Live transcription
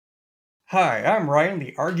Hi, I'm Ryan,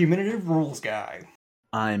 the argumentative rules guy.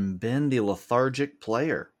 I'm Ben, the lethargic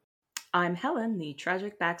player. I'm Helen, the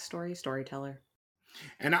tragic backstory storyteller.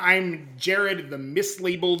 And I'm Jared, the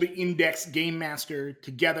mislabeled index game master.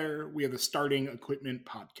 Together, we are the Starting Equipment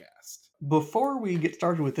Podcast. Before we get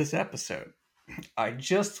started with this episode, I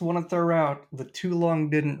just want to throw out the too long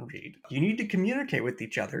didn't read. You need to communicate with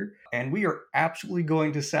each other, and we are absolutely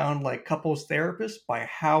going to sound like couples therapists by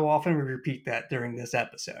how often we repeat that during this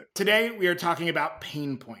episode. Today, we are talking about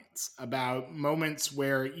pain points, about moments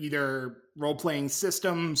where either role-playing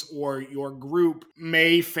systems or your group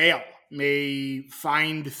may fail, may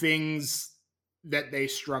find things that they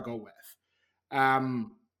struggle with.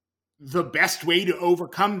 The best way to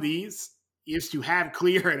overcome these is to have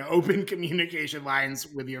clear and open communication lines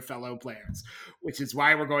with your fellow players, which is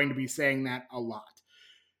why we're going to be saying that a lot.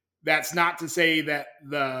 That's not to say that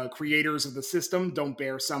the creators of the system don't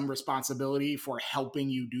bear some responsibility for helping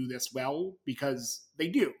you do this well, because they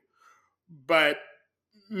do. But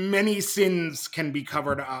many sins can be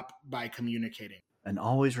covered up by communicating. And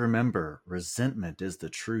always remember, resentment is the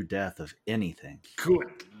true death of anything.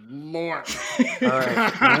 Good Lord. All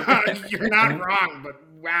right. You're not wrong, but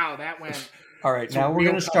wow, that went... All right, now we're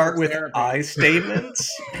going to start with I statements.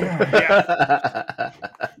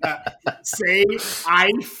 Say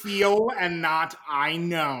I feel and not I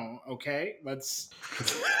know, okay? Let's...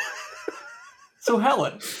 So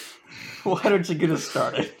Helen, why don't you get us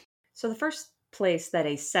started? So the first place that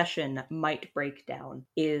a session might break down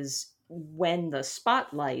is when the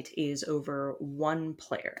spotlight is over one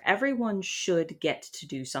player. Everyone should get to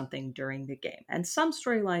do something during the game. And some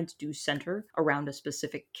storylines do center around a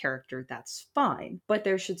specific character, that's fine. But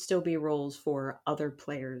there should still be roles for other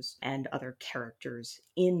players and other characters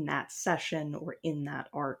in that session or in that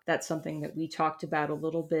arc. That's something that we talked about a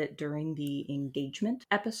little bit during the engagement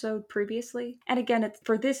episode previously. And again,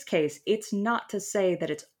 for this case, it's not to say that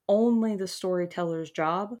it's only the storyteller's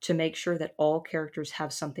job to make sure that all characters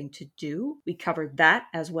have something to do. We covered that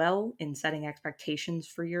as well in setting expectations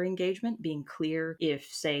for your engagement, being clear if,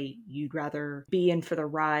 say, you'd rather be in for the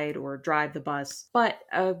ride or drive the bus. But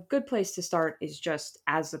a good place to start is just,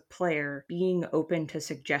 as a player, being open to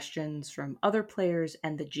suggestions from other players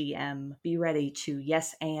and the GM. Be ready to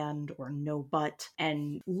yes and or no but,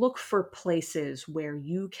 and look for places where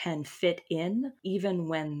you can fit in even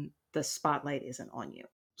when the spotlight isn't on you.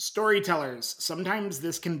 Storytellers, sometimes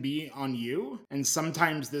this can be on you, and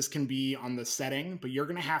sometimes this can be on the setting, but you're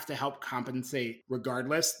going to have to help compensate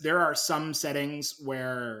regardless. There are some settings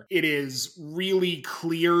where it is really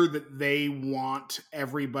clear that they want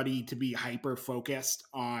everybody to be hyper-focused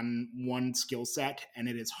on one skill set, and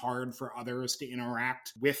it is hard for others to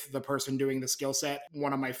interact with the person doing the skill set.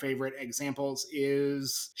 One of my favorite examples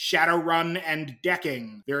is Shadowrun and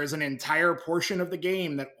decking. There is an entire portion of the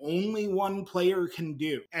game that only one player can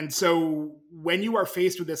do. And so when you are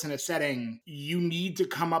faced with this in a setting, you need to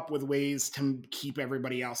come up with ways to keep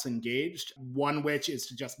everybody else engaged. One which is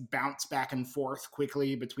to just bounce back and forth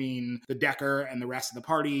quickly between the decker and the rest of the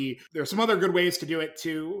party. There are some other good ways to do it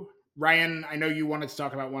too. Ryan, I know you wanted to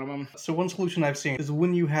talk about one of them. So one solution I've seen is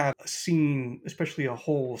when you have a scene, especially a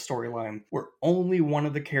whole storyline, where only one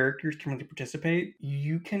of the characters can really participate,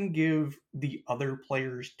 you can give the other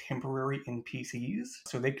players temporary NPCs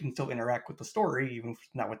so they can still interact with the story, even if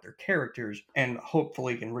it's not with their characters, and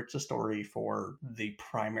hopefully enrich the story for the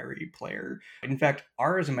primary player. In fact,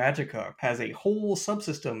 Ars Magica has a whole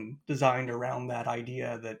subsystem designed around that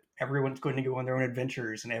idea that everyone's going to go on their own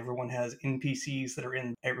adventures and everyone has NPCs that are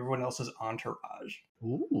in everyone else's entourage.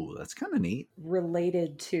 Ooh, that's kind of neat.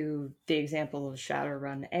 Related to the example of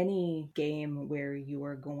Shadowrun, any game where you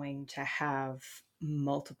are going to have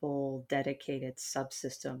multiple dedicated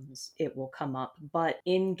subsystems, it will come up. But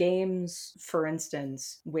in games, for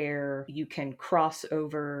instance, where you can cross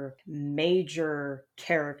over major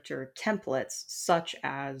character templates, such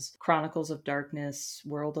as Chronicles of Darkness,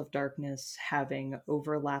 World of Darkness, having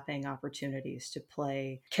overlapping opportunities to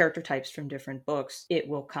play character types from different books, it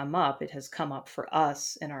will come up. It has come up for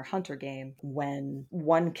us in our Hunter game when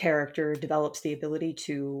one character develops the ability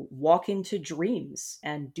to walk into dreams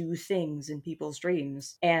and do things in people's dreams.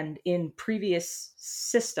 And in previous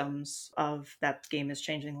systems of that game is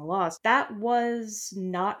changing the laws, that was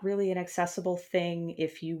not really an accessible thing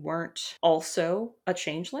if you weren't also a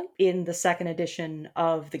changeling. In the second edition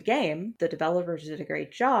of the game, the developers did a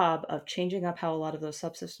great job of changing up how a lot of those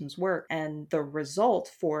subsystems work, and the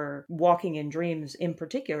result for Walking in Dreams in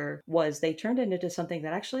particular was they turned it into something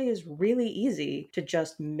that actually is really easy to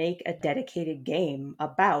just make a dedicated game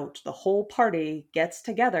about. The whole party gets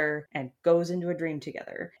together and goes into a dream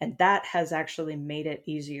together. And that has actually made it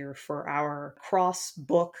easier for our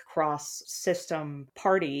cross-book, cross-system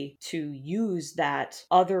party to use that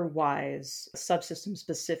otherwise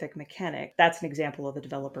subsystem-specific mechanic. That's an example of a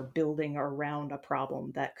developer building around a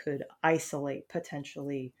problem that could isolate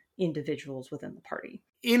potentially individuals within the party.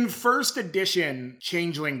 In first edition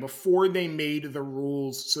Changeling, before they made the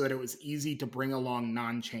rules so that it was easy to bring along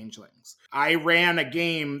non-changelings, I ran a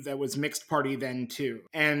game that was mixed party then too.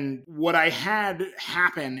 And what I had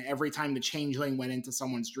happen every time the changeling went into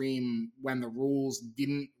someone's dream when the rules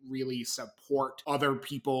didn't really support other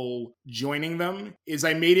people joining them is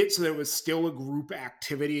I made it so that it was still a group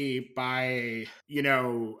activity by,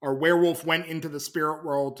 our werewolf went into the spirit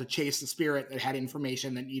world to chase the spirit that had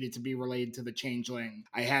information that needed to be relayed to the changeling.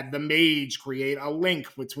 I had the mage create a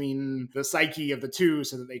link between the psyche of the two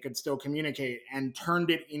so that they could still communicate, and turned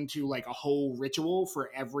it into like a whole ritual for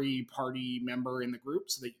every party member in the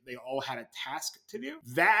group so that they all had a task to do.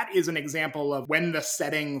 That is an example of when the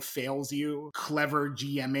setting fails you, clever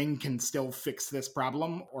GMing can still fix this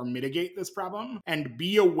problem or mitigate this problem. And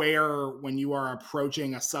be aware when you are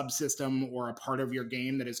approaching a subsystem or a part of your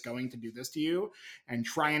game that is going to do this to you, and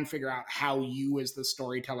try and figure out how you as the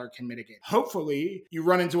storyteller can mitigate. Hopefully, you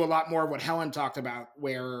run into a lot more of what Helen talked about,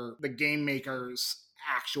 where the game makers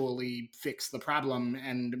actually fix the problem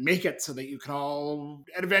and make it so that you can all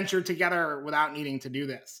adventure together without needing to do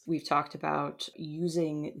this. We've talked about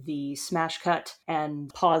using the smash cut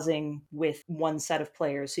and pausing with one set of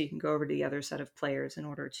players so you can go over to the other set of players in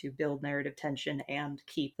order to build narrative tension and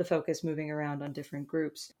keep the focus moving around on different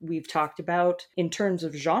groups. We've talked about, in terms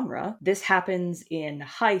of genre, this happens in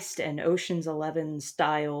heist and Ocean's 11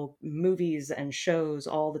 style movies and shows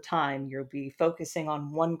all the time. You'll be focusing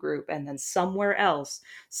on one group, and then somewhere else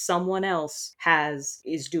someone else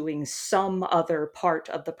is doing some other part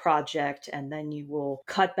of the project, and then you will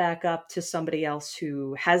cut back up to somebody else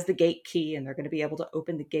who has the gate key, and they're going to be able to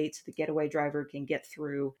open the gate so the getaway driver can get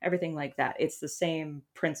through, everything like that. It's the same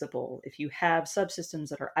principle. If you have subsystems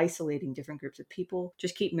that are isolating different groups of people,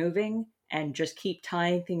 just keep moving and just keep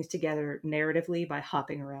tying things together narratively by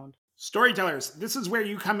hopping around. Storytellers, this is where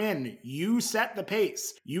you come in. You set the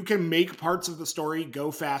pace. You can make parts of the story go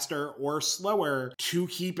faster or slower to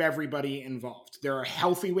keep everybody involved. There are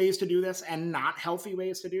healthy ways to do this and not healthy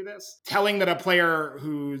ways to do this. Telling that a player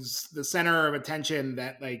who's the center of attention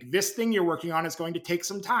that, like, this thing you're working on is going to take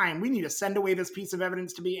some time. We need to send away this piece of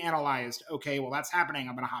evidence to be analyzed. Okay, well, that's happening.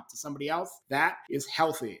 I'm going to hop to somebody else. That is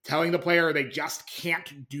healthy. Telling the player they just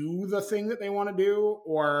can't do the thing that they want to do,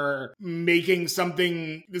 or making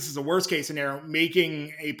something, this is a worst case scenario,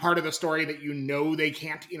 making a part of the story that they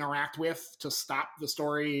can't interact with to stop the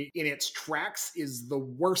story in its tracks, is the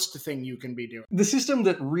worst thing you can be doing. The system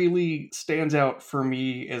that really stands out for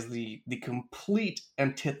me as the complete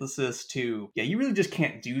antithesis to, you really just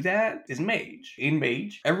can't do that, is Mage. In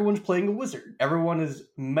Mage, everyone's playing a wizard. Everyone is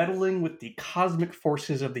meddling with the cosmic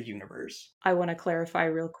forces of the universe. I want to clarify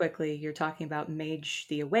real quickly, you're talking about Mage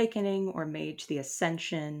the Awakening or Mage the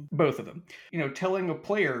Ascension? Both of them. Telling a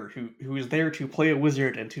player who is there to play a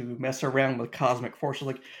wizard and to mess around with cosmic forces,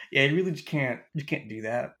 like, you really just can't do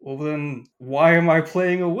that. Well, then why am I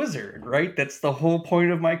playing a wizard, right? That's the whole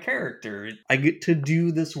point of my character. I get to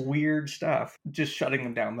do this weird stuff. Just shutting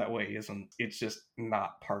them down that way it's just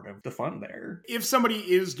not part of the fun there. If somebody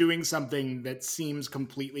is doing something that seems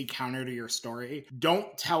completely counter to your story,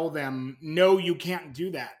 don't tell them, no, you can't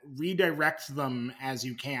do that. Redirect them as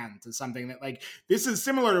you can to something that, like, this is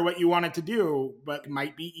similar to what you wanted to do, but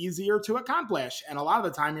might be easier to accomplish. And a lot of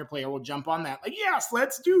the time your player will jump on that, like, yes,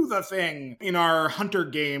 let's do the thing. In our Hunter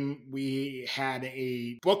game, we had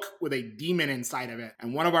a book with a demon inside of it,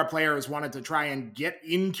 and one of our players wanted to try and get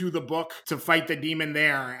into the book to fight the demon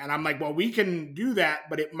there. And I'm like, well, we can do that,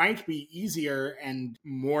 but it might be easier and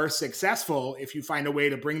more successful if you find a way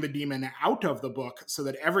to bring the demon out of the book so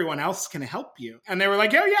that everyone else can help you. And they were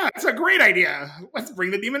like, oh yeah, that's a great idea. Let's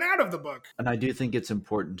bring the demon out of the book. And I do think it's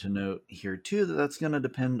important to note here too that that's going to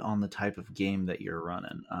depend on the type of game that you're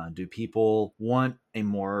running. Do people want a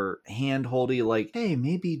more hand-holdy, like, hey,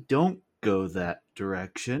 maybe don't go that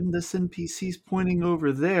direction, this NPC's pointing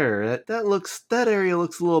over there, that area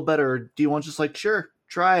looks a little better? Or do you want just like, sure,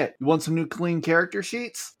 try it? You want some new clean character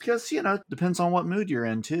sheets? Because, depends on what mood you're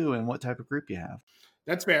in too and what type of group you have.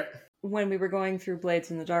 That's fair. When we were going through Blades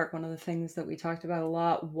in the Dark, one of the things that we talked about a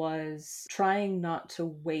lot was trying not to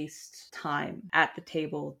waste time at the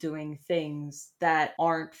table doing things that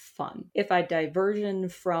aren't fun. If a diversion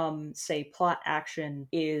from, say, plot action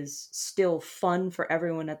is still fun for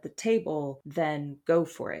everyone at the table, then go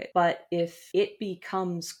for it. But if it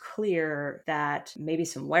becomes clear that maybe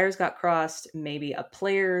some wires got crossed, maybe a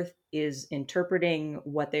player is interpreting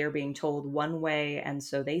what they are being told one way, and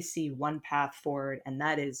so they see one path forward, and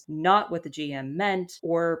that is not what the GM meant,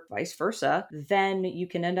 or vice versa, then you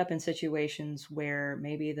can end up in situations where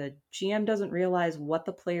maybe the GM doesn't realize what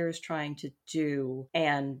the player is trying to do,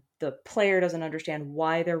 and the player doesn't understand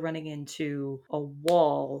why they're running into a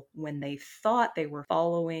wall when they thought they were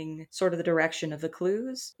following sort of the direction of the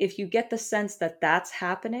clues. If you get the sense that that's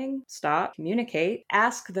happening, stop, communicate,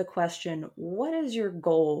 ask the question, what is your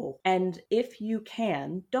goal? And if you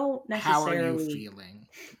can, How are you feeling?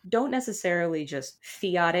 don't necessarily just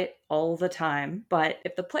fiat it all the time, but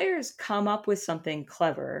if the players come up with something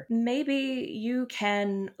clever, maybe you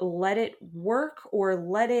can let it work or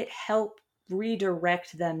let it help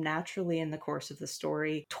redirect them naturally in the course of the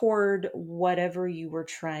story toward whatever you were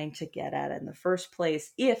trying to get at in the first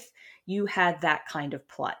place, if you had that kind of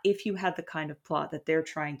plot, if you had the kind of plot that they're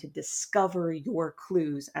trying to discover your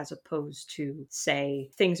clues, as opposed to, say,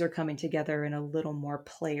 things are coming together in a little more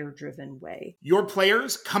player-driven way. Your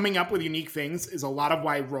players coming up with unique things is a lot of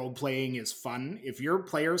why role-playing is fun. If your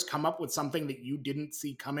players come up with something that you didn't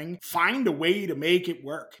see coming, find a way to make it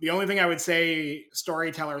work. The only thing I would say,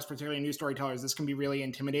 storytellers, particularly new storytellers, this can be really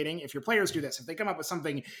intimidating. If your players do this, if they come up with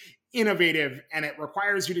something innovative and it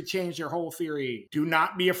requires you to change your whole theory, do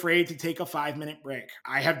not be afraid to take a 5-minute break.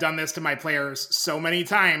 I have done this to my players so many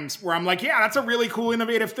times where I'm like, yeah, that's a really cool,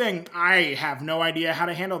 innovative thing. I have no idea how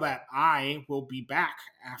to handle that. I will be back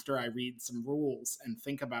after I read some rules and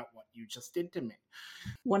think about what you just did to me.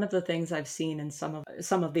 One of the things I've seen in some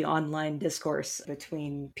of the online discourse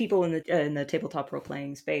between people in the tabletop role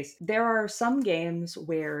playing space, there are some games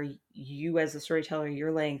where you as a storyteller,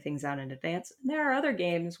 you're laying things out in advance. And there are other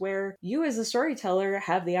games where you as a storyteller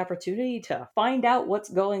have the opportunity to find out what's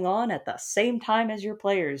going on at the same time as your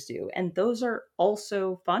players do. And those are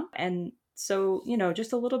also fun. And so,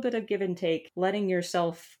 just a little bit of give and take, letting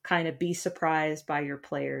yourself kind of be surprised by your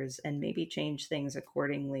players and maybe change things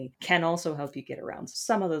accordingly can also help you get around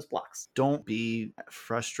some of those blocks. Don't be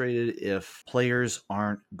frustrated if players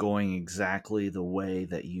aren't going exactly the way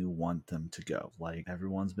that you want them to go. Like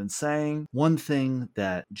everyone's been saying, one thing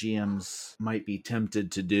that GMs might be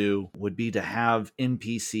tempted to do would be to have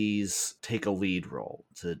NPCs take a lead role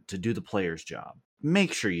to do the player's job.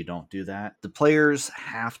 Make sure you don't do that. The players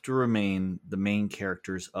have to remain the main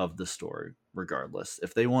characters of the story, regardless.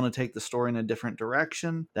 If they want to take the story in a different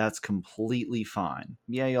direction, that's completely fine.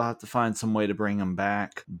 Yeah, you'll have to find some way to bring them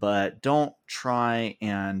back, but don't try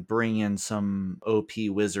and bring in some OP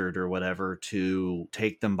wizard or whatever to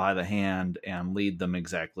take them by the hand and lead them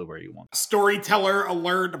exactly where you want. Storyteller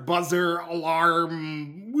alert, buzzer,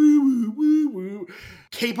 alarm, woo, woo, woo, woo.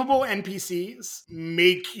 Capable NPCs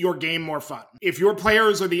make your game more fun. If your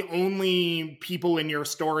players are the only people in your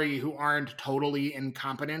story who aren't totally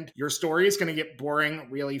incompetent, your story is going to get boring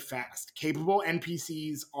really fast. Capable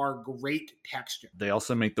NPCs are great texture. They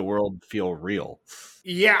also make the world feel real.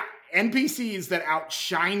 Yeah. NPCs that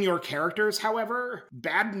outshine your characters, however,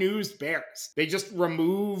 bad news bears. They just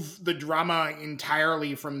remove the drama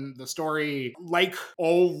entirely from the story. Like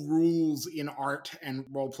all rules in art, and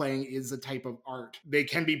role-playing is a type of art, they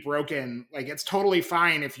can be broken. Like, it's totally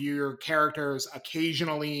fine if your characters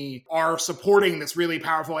occasionally are supporting this really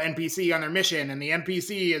powerful NPC on their mission, and the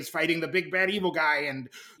NPC is fighting the big bad evil guy, and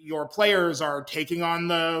your players are taking on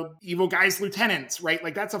the evil guy's lieutenants, right?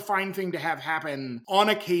 Like, that's a fine thing to have happen on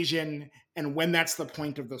occasion, and when that's the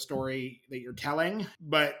point of the story that you're telling.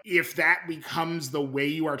 But if that becomes the way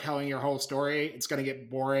you are telling your whole story, it's going to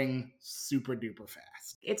get boring super duper fast.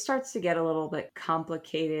 It starts to get a little bit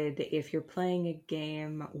complicated if you're playing a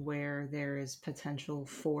game where there is potential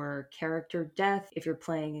for character death. If you're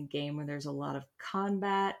playing a game where there's a lot of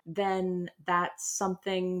combat, then that's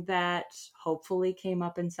something that hopefully came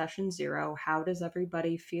up in session 0. How does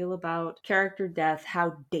everybody feel about character death?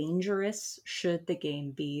 How dangerous should the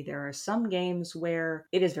game be? There are some games where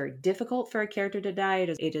it is very difficult for a character to die.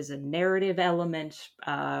 It is a narrative element,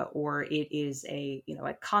 or it is a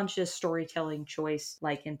conscious storytelling choice,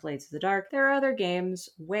 like in Blades of the Dark. There are other games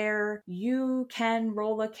where you can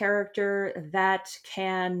roll a character that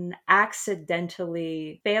can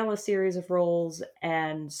accidentally fail a series of rolls,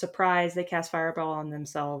 and surprise, they cast Fireball on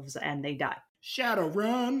themselves and they die.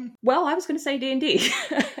 Shadowrun. Well, I was going to say D&D.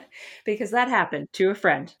 Because that happened to a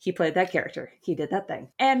friend. He played that character. He did that thing.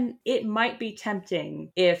 And it might be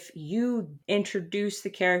tempting if you introduce the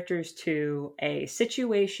characters to a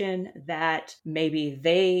situation that maybe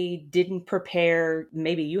they didn't prepare.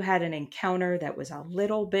 Maybe you had an encounter that was a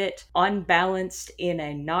little bit unbalanced in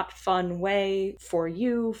a not fun way for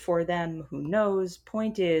you, for them, who knows.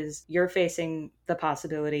 Point is, you're facing the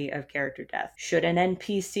possibility of character death. Should an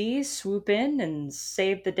NPC swoop in and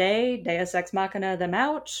save the day, Deus Ex Machina them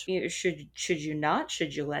out? Should you not?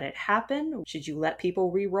 Should you let it happen? Should you let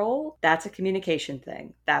people re-roll? That's a communication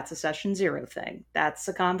thing. That's a session 0 thing. That's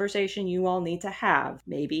a conversation you all need to have.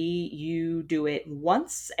 Maybe you do it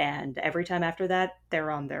once and every time after that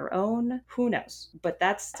they're on their own. Who knows? But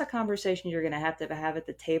that's a conversation you're going to have at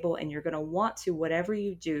the table, and you're going to want to, whatever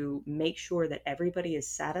you do, make sure that everybody is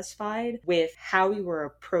satisfied with how you are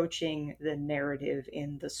approaching the narrative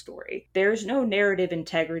in the story. There's no narrative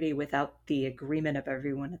integrity without the agreement of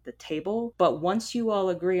everyone at the table, but once you all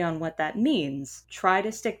agree on what that means, try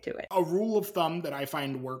to stick to it. A rule of thumb that I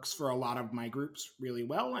find works for a lot of my groups really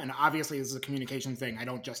well, and obviously this is a communication thing, I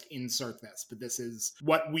don't just insert this, but this is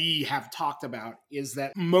what we have talked about, is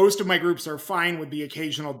that most of my groups are fine with the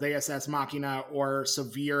occasional Deus Ex Machina or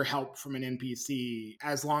severe help from an NPC,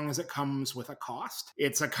 as long as it comes with a cost.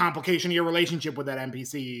 It's a complication to your relationship with that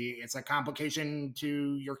NPC. It's a complication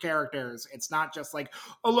to your characters. It's not just like,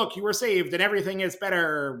 oh, look, you were saved and everything is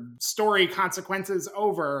better. Story consequences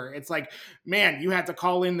over. It's like, man, you had to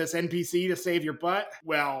call in this NPC to save your butt.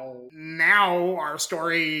 Well, now our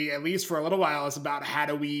story, at least for a little while, is about how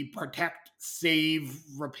do we protect, save,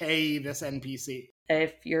 repay this NPC.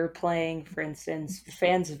 If you're playing, for instance,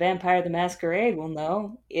 fans of Vampire the Masquerade will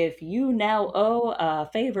know, if you now owe a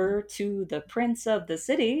favor to the prince of the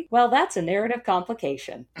city, well, that's a narrative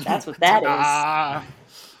complication. That's what that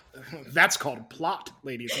is. That's called plot,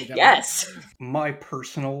 ladies and gentlemen. Yes. My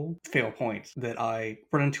personal fail point that I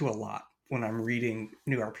run into a lot when I'm reading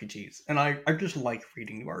new RPGs, and I just like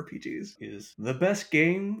reading new RPGs, is the best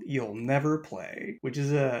game you'll never play, which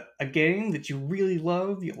is a game that you really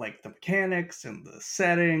love. You like the mechanics and the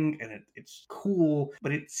setting, and it's cool,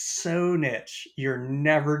 but it's so niche. You're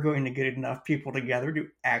never going to get enough people together to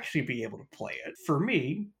actually be able to play it. For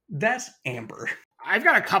me, that's Amber. I've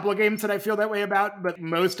got a couple of games that I feel that way about, but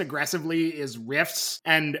most aggressively is Rifts.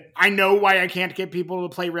 And I know why I can't get people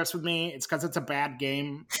to play Rifts with me. It's because it's a bad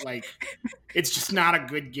game. Like, it's just not a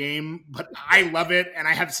good game, but I love it. And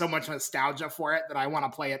I have so much nostalgia for it that I want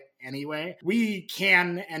to play it anyway. We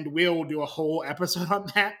can and will do a whole episode on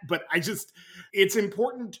that, but it's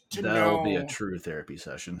important to know. That'll be a true therapy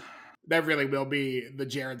session. That really will be the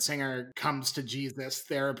Jared Singer comes to Jesus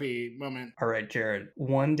therapy moment. All right, Jared,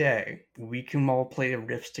 one day we can all play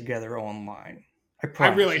Rifts together online. I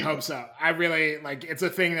really hope so. I really, it's a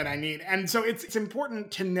thing that I need. And so it's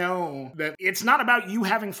important to know that it's not about you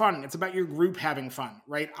having fun. It's about your group having fun,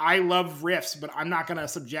 right? I love Rifts, but I'm not going to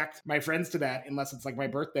subject my friends to that unless it's like my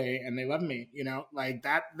birthday and they love me, like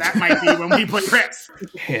that might be when we play Rifts.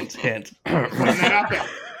 Hint. Putting that out there.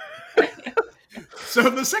 So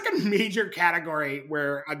the second major category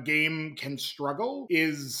where a game can struggle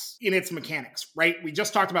is in its mechanics, right? We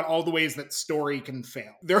just talked about all the ways that story can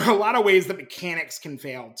fail. There are a lot of ways that mechanics can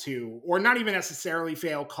fail too, or not even necessarily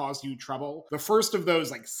fail, cause you trouble. The first of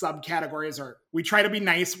those subcategories are, we try to be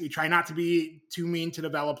nice. We try not to be too mean to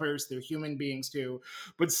developers. They're human beings too.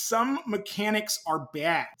 But some mechanics are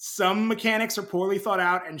bad. Some mechanics are poorly thought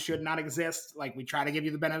out and should not exist. We try to give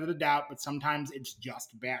you the benefit of the doubt, but sometimes it's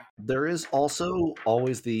just bad. There is also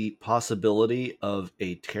always the possibility of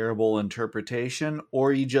a terrible interpretation,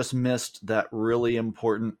 or you just missed that really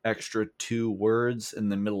important extra 2 words in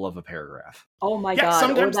the middle of a paragraph. Oh my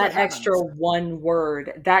God, or that extra 1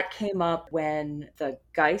 word. That came up when the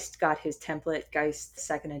Geist got his template, Geist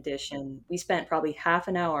 2nd edition. We spent probably half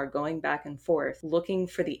an hour going back and forth looking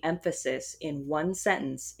for the emphasis in one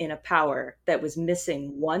sentence in a power that was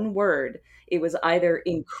missing 1 word. It was either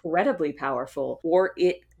incredibly powerful or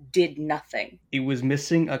it did nothing. It was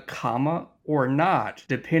missing a comma or not,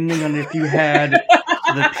 depending on if you had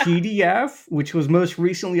the PDF, which was most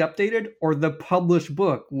recently updated, or the published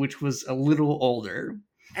book, which was a little older.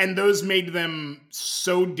 And those made them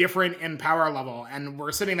so different in power level. And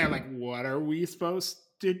we're sitting there like, what are we supposed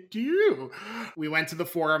to do? We went to the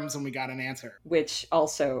forums and we got an answer. Which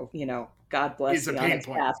also, God bless the honest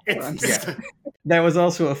path forums. Yeah. That was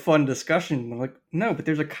also a fun discussion. I'm like, no, but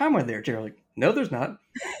there's a comma there. Jared, like, no, there's not.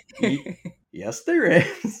 Yes, there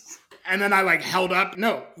is. And then I held up.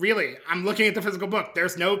 No, really, I'm looking at the physical book.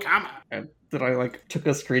 There's no comma. And then I took a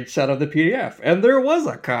screenshot of the PDF, and there was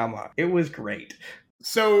a comma. It was great.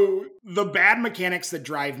 So the bad mechanics that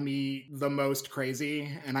drive me the most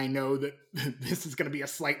crazy, and I know that this is going to be a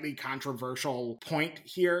slightly controversial point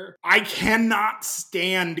here, I cannot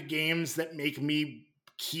stand games that make me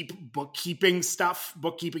keep bookkeeping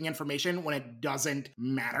information when it doesn't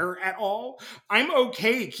matter at all. I'm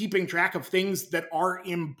okay keeping track of things that are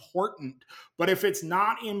important, but if it's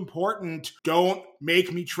not important, don't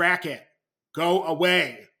make me track it. Go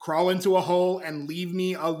away, crawl into a hole, and leave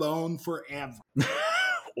me alone forever.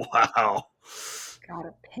 Wow. Got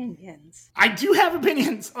opinions. I do have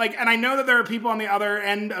opinions. And I know that there are people on the other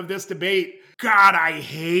end of this debate. God, I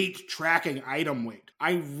hate tracking item weight.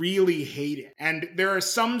 I really hate it. And there are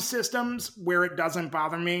some systems where it doesn't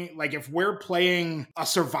bother me. Like if we're playing a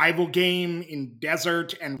survival game in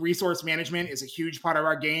desert and resource management is a huge part of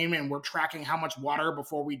our game and we're tracking how much water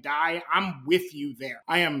before we die, I'm with you there.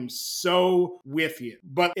 I am so with you.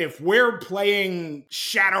 But if we're playing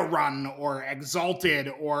Shadowrun or Exalted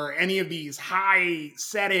or any of these high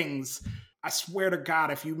settings, I swear to God,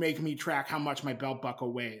 if you make me track how much my belt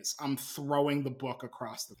buckle weighs, I'm throwing the book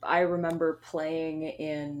across the... I remember playing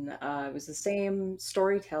in, it was the same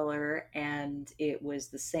storyteller and it was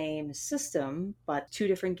the same system, but 2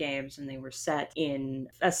 different games, and they were set in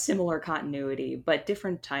a similar continuity, but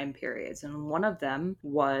different time periods. And one of them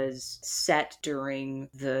was set during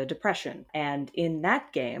the Depression. And in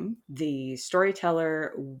that game, the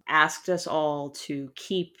storyteller asked us all to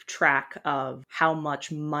keep track of how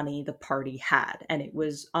much money the party had. And it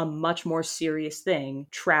was a much more serious thing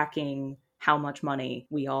tracking how much money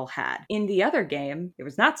we all had. In the other game, it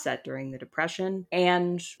was not set during the Depression,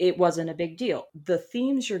 and it wasn't a big deal. The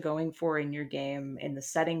themes you're going for in your game, in the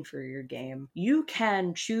setting for your game, you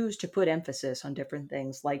can choose to put emphasis on different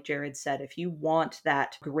things. Like Jared said, if you want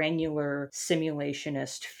that granular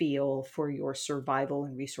simulationist feel for your survival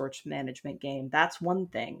and resource management game, that's one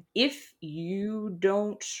thing. If you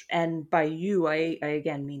don't, and by you, I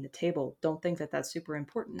again mean the table, don't think that that's super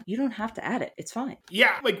important, you don't have to add it. It's fine.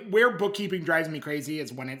 Yeah, where bookkeeping drives me crazy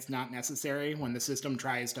is when it's not necessary, when the system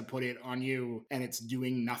tries to put it on you and it's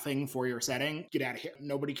doing nothing for your setting. Get out of here.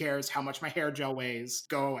 Nobody cares how much my hair gel weighs.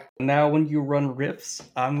 Go away. Now, when you run riffs,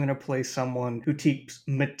 I'm going to play someone who keeps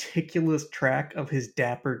meticulous track of his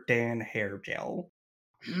Dapper Dan hair gel.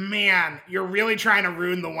 Man, you're really trying to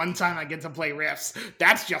ruin the one time I get to play riffs.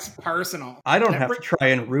 That's just personal. I don't have to try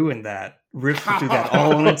and ruin that. Riffs will do that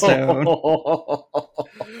all on its own.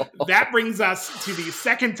 That brings us to the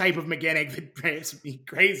second type of mechanic that drives me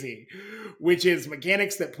crazy, which is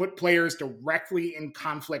mechanics that put players directly in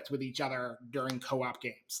conflict with each other during co-op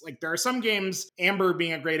games. There are some games, Amber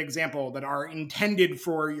being a great example, that are intended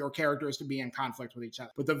for your characters to be in conflict with each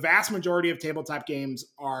other. But the vast majority of tabletop games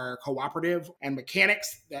are cooperative, and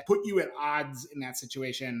mechanics that put you at odds in that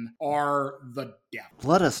situation are the devil.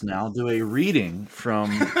 Let us now do a reading from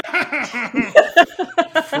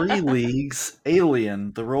Free League's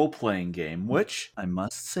Alien, the role-playing game, which I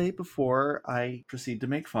must say before I proceed to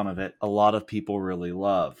make fun of it, a lot of people really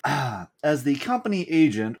love. As the company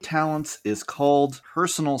agent, talents is called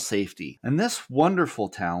personal safety. And this wonderful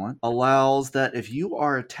talent allows that if you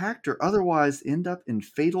are attacked or otherwise end up in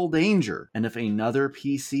fatal danger, and if another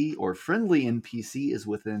PC or friendly NPC is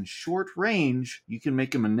within short range, you can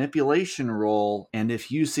make a manipulation roll, and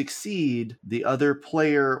if you succeed, the other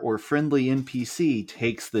player or friendly NPC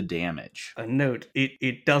takes the damage. A note,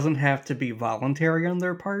 it doesn't have to be voluntary on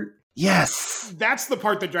their part. Yes! That's the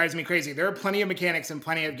part that drives me crazy. There are plenty of mechanics and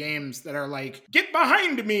plenty of games that are like, get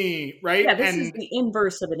behind me, right? Yeah, this is the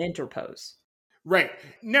inverse of an interpose. Right.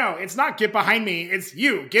 No, it's not get behind me. It's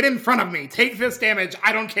you. Get in front of me. Take this damage.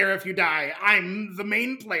 I don't care if you die. I'm the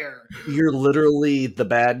main player. You're literally the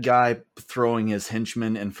bad guy throwing his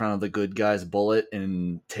henchman in front of the good guy's bullet,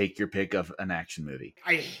 and take your pick of an action movie.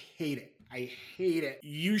 I hate it. I hate it.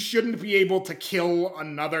 You shouldn't be able to kill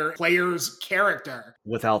another player's character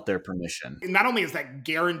without their permission. Not only is that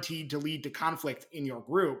guaranteed to lead to conflict in your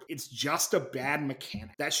group, it's just a bad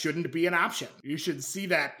mechanic. That shouldn't be an option. You should see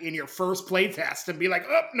that in your first playtest and be like,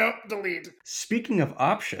 oh, no, delete. Speaking of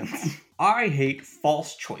options, I hate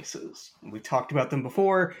false choices. We talked about them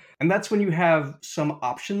before, and that's when you have some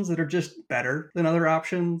options that are just better than other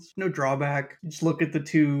options. No drawback. You just look at the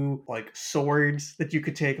 2, swords that you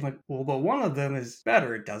could take, and but one of them is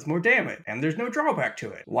better. It does more damage, and there's no drawback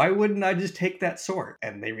to it. Why wouldn't I just take that sword?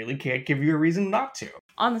 And they really can't give you a reason not to.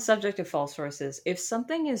 On the subject of false choices, if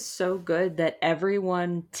something is so good that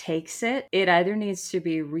everyone takes it, it either needs to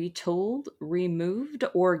be retooled, removed,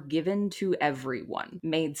 or given to everyone.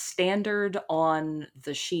 Made standard on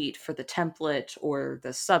the sheet for the template or the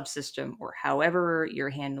subsystem or however you're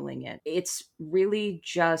handling it. It's really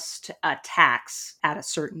just a tax at a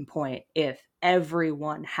certain point if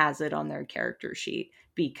everyone has it on their character sheet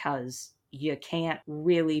because you can't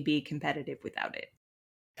really be competitive without it.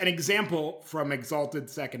 An example from Exalted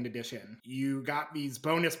 2nd Edition. You got these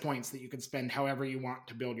bonus points that you could spend however you want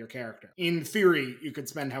to build your character. In theory, you could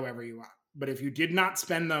spend however you want. But if you did not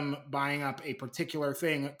spend them buying up a particular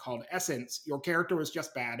thing called Essence, your character was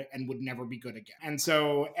just bad and would never be good again. And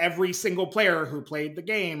so every single player who played the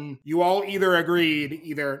game, you all either agreed,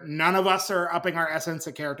 either none of us are upping our Essence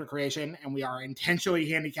at character creation and we are intentionally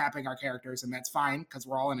handicapping our characters, and that's fine because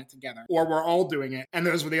we're all in it together, or we're all doing it. And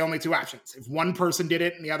those were the only two options. If one person did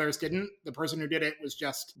it and the others didn't, the person who did it was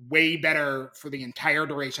just way better for the entire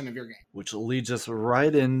duration of your game. Which leads us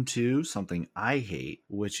right into something I hate,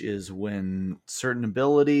 which is when certain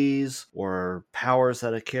abilities or powers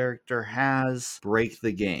that a character has break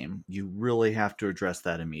the game. You really have to address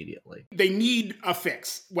that immediately. They need a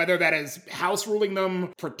fix, whether that is house ruling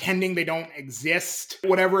them, pretending they don't exist,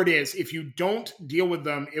 whatever it is. If you don't deal with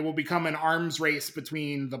them, it will become an arms race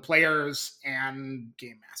between the players and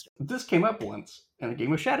Game Master. This came up once in a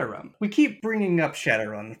game of Shadowrun. We keep bringing up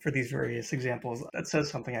Shadowrun for these various examples. That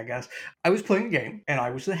says something, I guess. I was playing a game, and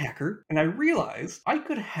I was the hacker, and I realized I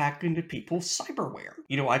could hack into people's cyberware.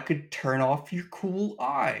 You know, I could turn off your cool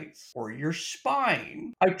eyes, or your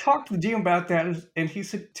spine. I talked to the GM about that, and he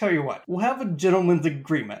said, tell you what, we'll have a gentleman's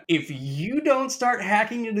agreement. If you don't start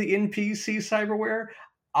hacking into the NPC cyberware,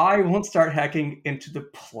 I won't start hacking into the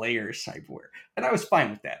player cyberware. And I was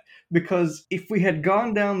fine with that. Because if we had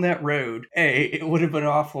gone down that road, A, it would have been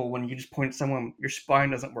awful when you just point at someone, your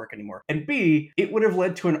spine doesn't work anymore. And B, it would have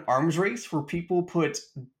led to an arms race where people put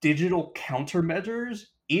digital countermeasures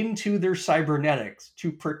into their cybernetics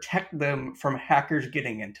to protect them from hackers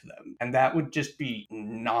getting into them. And that would just be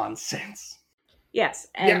nonsense. Yes,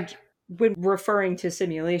 and when referring to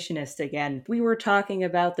simulationist again, we were talking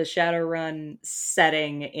about the Shadowrun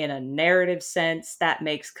setting in a narrative sense. That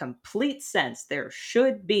makes complete sense. There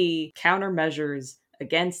should be countermeasures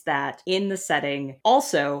against that in the setting.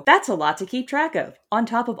 Also, that's a lot to keep track of, on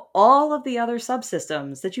top of all of the other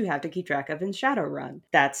subsystems that you have to keep track of in Shadowrun.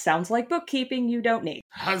 That sounds like bookkeeping you don't need.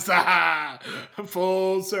 Huzzah!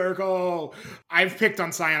 Full circle! I've picked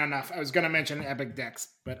on Scion enough. I was going to mention Epic Dex,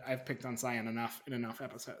 but I've picked on Scion enough in enough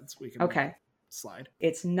episodes. We can slide.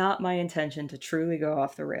 It's not my intention to truly go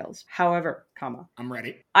off the rails. However, I'm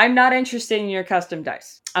ready. I'm not interested in your custom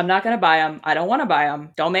dice. I'm not going to buy them. I don't want to buy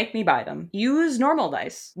them. Don't make me buy them. Use normal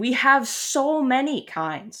dice. We have so many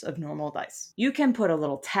kinds of normal dice. You can put a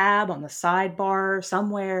little tab on the sidebar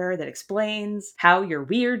somewhere that explains how your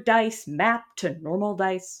weird dice map to normal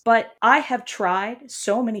dice. But I have tried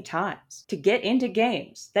so many times to get into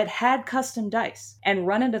games that had custom dice and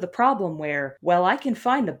run into the problem where, well, I can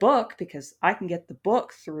find the book because I can get the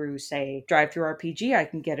book through, say, DriveThruRPG. I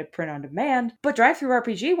can get it print on demand. But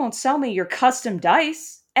DriveThruRPG won't sell me your custom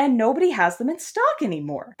dice, and nobody has them in stock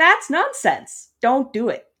anymore. That's nonsense. Don't do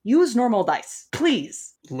it. Use normal dice,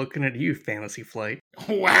 please. Looking at you, Fantasy Flight.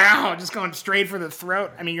 Wow, just going straight for the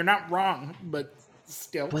throat. I mean, you're not wrong, but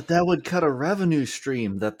still. But that would cut a revenue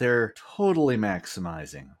stream that they're totally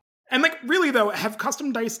maximizing. And really though, have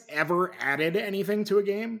custom dice ever added anything to a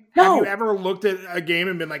game? No. Have you ever looked at a game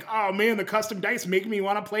and been like, oh man, the custom dice make me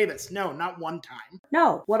want to play this? No, not one time.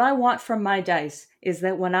 No, what I want from my dice is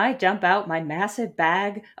that when I dump out my massive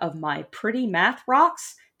bag of my pretty math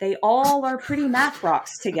rocks, they all are pretty math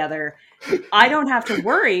rocks together. I don't have to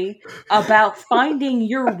worry about finding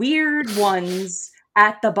your weird ones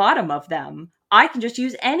at the bottom of them. I can just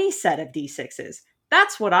use any set of D6s.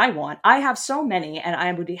 That's what I want. I have so many, and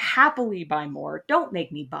I would happily buy more. Don't make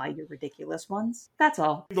me buy your ridiculous ones. That's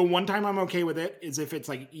all. The one time I'm okay with it is if it's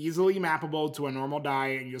easily mappable to a normal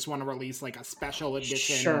die and you just want to release a special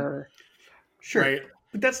edition. Sure. Right?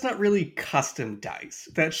 But that's not really custom dice.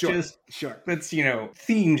 That's that's,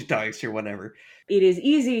 themed dice or whatever. It is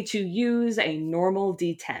easy to use a normal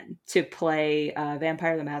D10 to play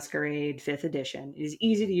Vampire the Masquerade 5th edition. It is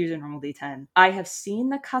easy to use a normal D10. I have seen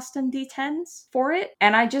the custom D10s for it,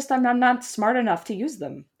 and I'm not smart enough to use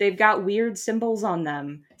them. They've got weird symbols on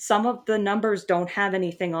them. Some of the numbers don't have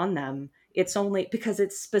anything on them. It's only because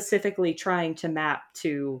it's specifically trying to map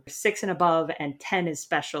to 6 and above, and 10 is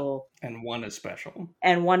special. And 1 is special.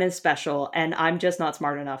 And I'm just not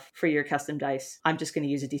smart enough for your custom dice. I'm just going to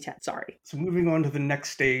use a D10. Sorry. So moving on to the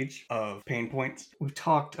next stage of pain points. We've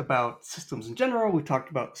talked about systems in general. We've talked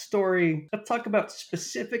about story. Let's talk about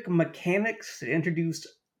specific mechanics that introduced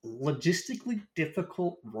logistically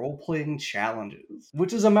difficult role-playing challenges,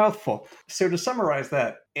 which is a mouthful. So to summarize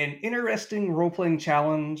that, an interesting role-playing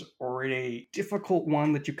challenge or a difficult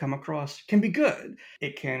one that you come across can be good.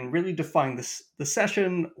 It can really define the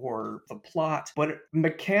session or the plot, but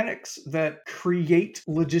mechanics that create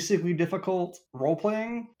logistically difficult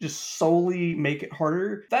role-playing just solely make it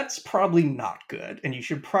harder, that's probably not good, and you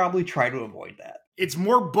should probably try to avoid that. It's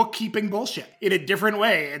more bookkeeping bullshit in a different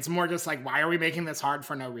way. It's more just like, why are we making this hard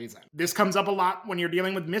for no reason? This comes up a lot when you're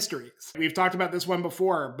dealing with mysteries. We've talked about this one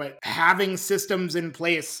before, but having systems in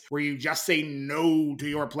place where you just say no to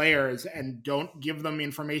your players and don't give them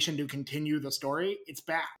information to continue the story, it's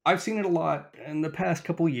bad. I've seen it a lot in the past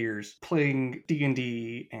couple years playing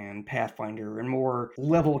D&D and Pathfinder and more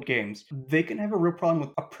leveled games. They can have a real problem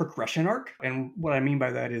with a progression arc. And what I mean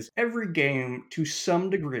by that is every game, to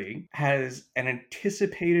some degree, has an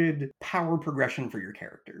anticipated power progression for your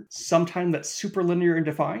character. Sometimes that's super linear and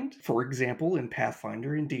defined. For example, in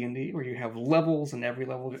Pathfinder and D&D, where you have levels, and every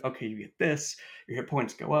level, okay, you get this, your hit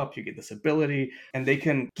points go up, you get this ability, and they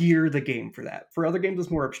can gear the game for that. For other games,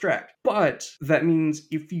 it's more abstract. But that means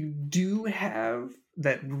if you do have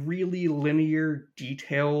that really linear,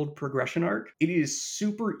 detailed progression arc, it is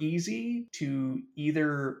super easy to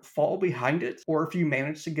either fall behind it, or if you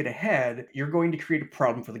manage to get ahead, you're going to create a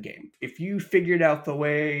problem for the game. If you figured out the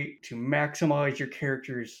way to maximize your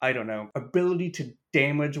character's, ability to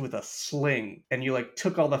damage with a sling, and you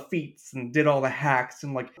took all the feats and did all the hacks,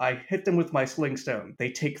 and I hit them with my sling stone, they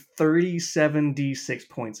take 37d6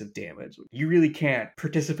 points of damage. You really can't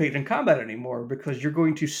participate in combat anymore because you're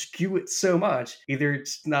going to skew it so much. Either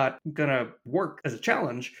it's not gonna work as a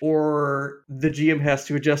challenge, or the GM has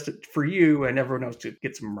to adjust it for you and everyone else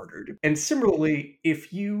gets murdered. And similarly,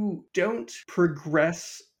 if you don't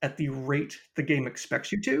progress at the rate the game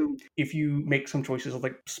expects you to, if you make some choices,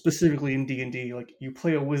 specifically in D&D, you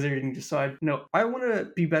play a wizard and you decide, no, I want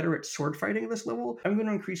to be better at sword fighting at this level, I'm going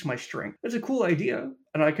to increase my strength. That's a cool idea,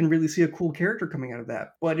 and I can really see a cool character coming out of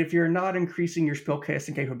that. But if you're not increasing your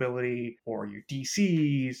spellcasting capability or your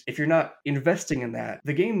DCs, if you're not investing in that,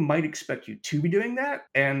 the game might expect you to be doing that,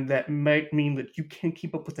 and that might mean that you can't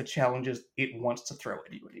keep up with the challenges it wants to throw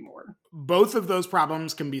at you anymore. Both of those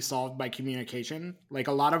problems can be solved by communication.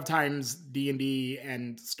 A lot of times D&D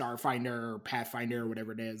and Starfinder or Pathfinder or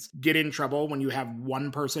whatever it is get in trouble when you have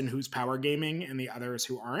one person who's power gaming and the others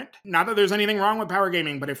who aren't. Not that there's anything wrong with power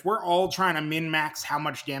gaming, but if we're all trying to min-max how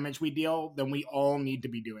much damage we deal, then we all need to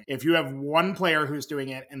be doing it. If you have one player who's doing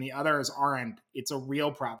it and the others aren't, it's a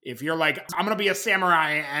real problem. If you're I'm going to be a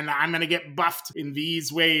samurai and I'm going to get buffed in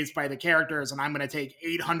these ways by the characters and I'm going to take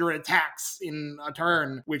 800 attacks in a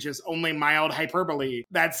turn, which is only mild hyperbole,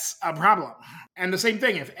 that's a problem. And the same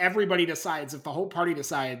thing, if everybody decides, if the whole party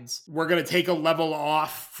decides, we're going to take a level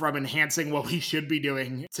off from enhancing what we should be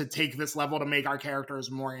doing to take this level to make our characters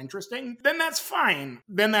more interesting, then that's fine.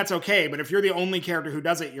 Then that's okay. But if you're the only character who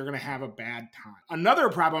does it, you're going to have a bad time. Another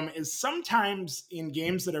problem is sometimes in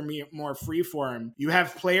games that are more freeform, you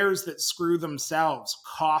have players that screw themselves.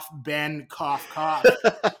 Cough, Ben, cough, cough.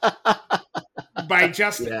 By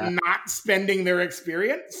just not spending their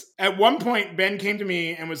experience. At one point, Ben came to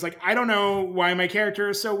me and was like, I don't know why my character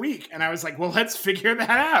is so weak. And I was like, well, let's figure that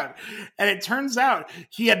out. And it turns out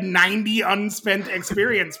he had 90 unspent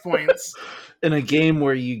experience points. In a game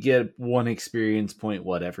where you get one experience point,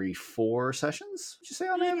 every 4 sessions? Would you say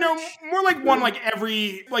on average? No, more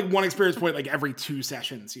one experience point every 2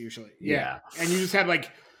 sessions usually. Yeah. And you just had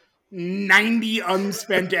 90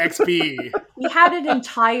 unspent XP. He had an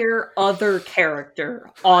entire other character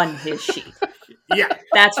on his sheet. Yeah.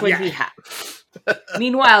 That's what he had.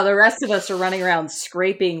 Meanwhile, the rest of us are running around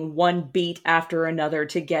scraping one beat after another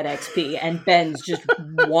to get XP, and Ben's just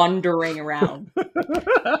wandering around.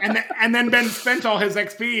 And then Ben spent all his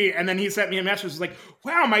XP, and then he sent me a message like,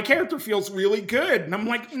 wow, my character feels really good. And I'm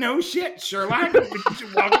like, no shit, Sherlock.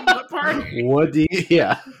 Welcome to the party. What do you...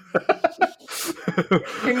 Yeah.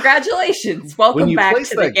 Congratulations. Welcome back to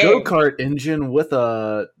the game. When you place that go-kart engine with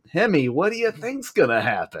a Hemi, what do you think's gonna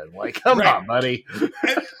happen? Come on, buddy.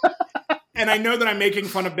 And I know that I'm making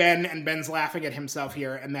fun of Ben, and Ben's laughing at himself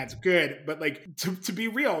here, and that's good. But to be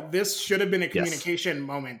real, this should have been a communication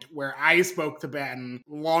moment where I spoke to Ben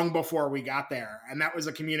long before we got there. And that was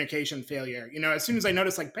a communication failure. As soon as I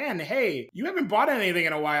noticed, Ben, hey, you haven't bought anything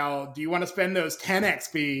in a while. Do you want to spend those 10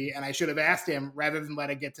 XP? And I should have asked him rather than let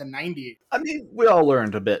it get to 90. I mean, we all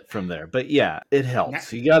learned a bit from there, but yeah, it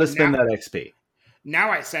helps. You got to spend that XP.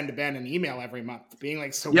 Now I send Ben an email every month being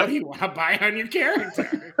like, so what do you want to buy on your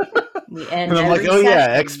character? And I'm like, oh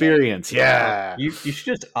yeah, experience, yeah. You should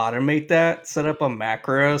just automate that, set up a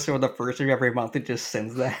macro, so the first of every month it just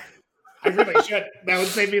sends that. I really should. That would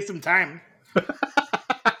save me some time.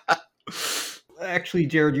 Actually,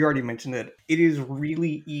 Jared, you already mentioned it. It is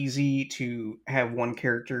really easy to have one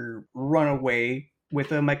character run away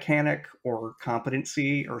with a mechanic or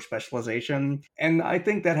competency or specialization. And I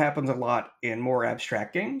think that happens a lot in more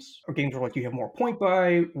abstract games, or games where like you have more point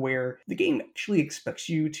buy, where the game actually expects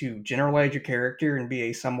you to generalize your character and be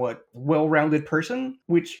a somewhat well-rounded person,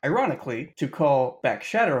 which ironically, to call back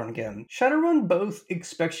Shadowrun again, Shadowrun both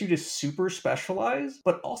expects you to super specialize,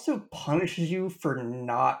 but also punishes you for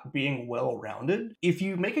not being well-rounded. If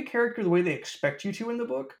you make a character the way they expect you to in the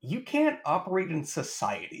book, you can't operate in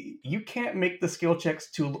society. You can't make the skill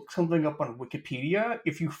checks to look something up on Wikipedia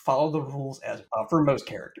if you follow the rules as for most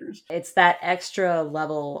characters. It's that extra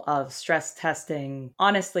level of stress testing,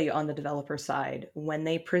 honestly, on the developer side. When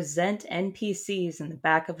they present NPCs in the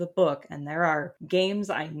back of the book, and there are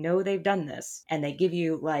games I know they've done this, and they give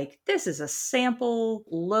you, like, this is a sample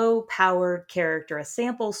low-powered character, a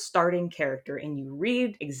sample starting character, and you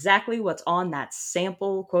read exactly what's on that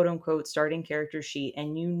sample quote-unquote starting character sheet,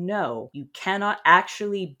 and you know you cannot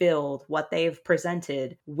actually build what they've presented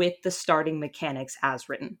with the starting mechanics as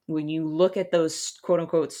written. When you look at those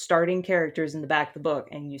quote-unquote starting characters in the back of the book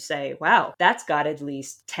and you say, wow, that's got at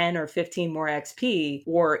least 10 or 15 more XP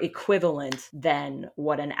or equivalent than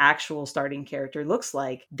what an actual starting character looks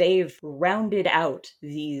like, they've rounded out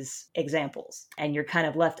these examples and you're kind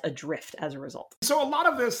of left adrift as a result. So a lot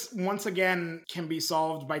of this, once again, can be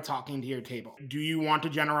solved by talking to your table. Do you want to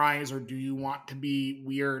generalize, or do you want to be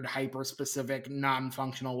weird, hyper-specific,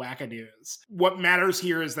 non-functional wackadoos? What matters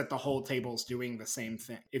here is that the whole table's doing the same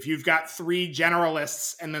thing. If you've got 3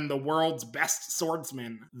 generalists and then the world's best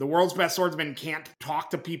swordsman can't talk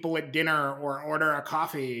to people at dinner or order a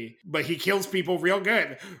coffee, but he kills people real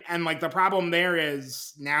good. And like the problem there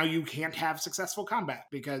is now you can't have successful combat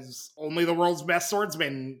because only the world's best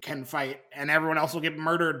swordsman can fight and everyone else will get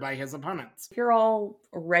murdered by his opponents. If you're all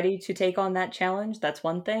ready to take on that challenge, that's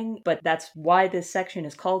one thing, but that's why this section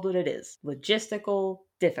is called what it is. Logistical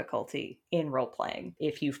difficulty in role-playing.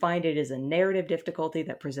 If you find it is a narrative difficulty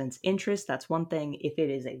that presents interest, that's one thing. If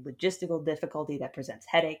it is a logistical difficulty that presents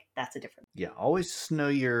headache, that's a different. Yeah, always know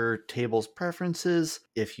your table's preferences.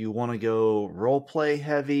 If you want to go role-play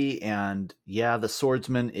heavy, and yeah, the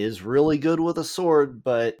swordsman is really good with a sword,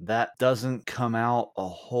 but that doesn't come out a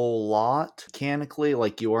whole lot mechanically.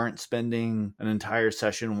 Like, you aren't spending an entire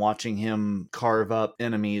session watching him carve up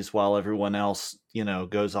enemies while everyone else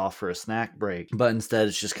goes off for a snack break. But instead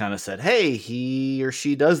it's just kind of said, hey, he or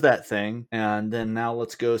she does that thing, and then now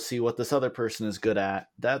let's go see what this other person is good at.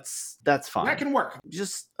 That's fine. That can work.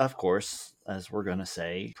 Just, of course, as we're going to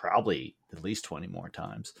say probably at least 20 more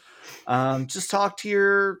times, just talk to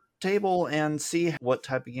your table and see what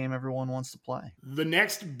type of game everyone wants to play. The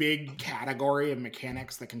next big category of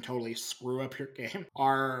mechanics that can totally screw up your game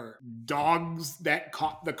are dogs that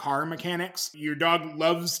caught the car mechanics. Your dog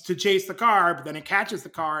loves to chase the car, but then it catches the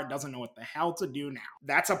car and doesn't know what the hell to do now.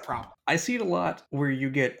 That's a problem. I see it a lot where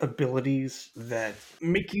you get abilities that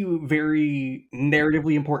make you very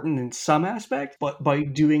narratively important in some aspect, but by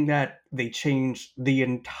doing that, they change the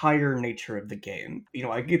entire nature of the game.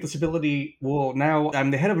 I get this ability, well, now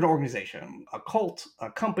I'm the head of an organization, a cult,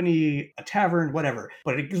 a company, a tavern, whatever,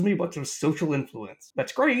 but it gives me a bunch of social influence.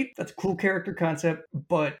 That's great. That's a cool character concept,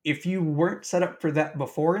 but if you weren't set up for that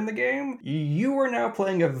before in the game, you are now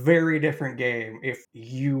playing a very different game if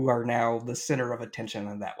you are now the center of attention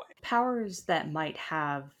in that way. Powers that might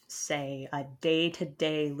have, say, a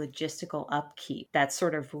day-to-day logistical upkeep that's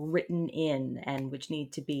sort of written in and which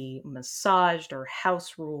need to be massaged or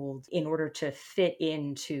house ruled in order to fit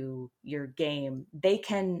into your game, they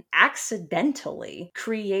can accidentally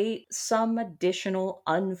create some additional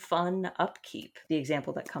unfun upkeep. The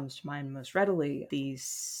example that comes to mind most readily, the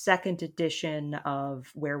 2nd edition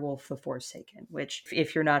of Werewolf the Forsaken, which,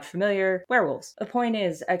 if you're not familiar, werewolves. The point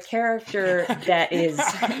is, a character that is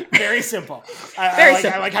very simple. Very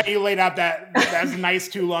simple. I like how you laid out that's nice,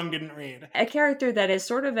 too long, didn't read. A character that is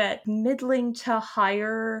sort of at middling to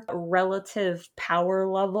higher relative power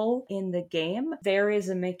level in the game. There is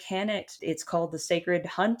a mechanic, it's called the Sacred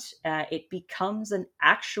Hunt. It becomes an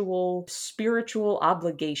actual spiritual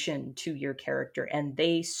obligation to your character, and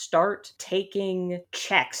they start taking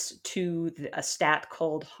checks to a stat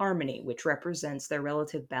called Harmony, which represents their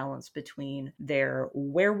relative balance between their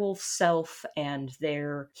werewolf self and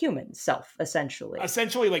their human self, essentially.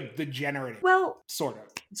 Essentially like degenerative. Well, sort of.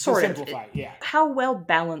 Sort to of. simplify, yeah. How well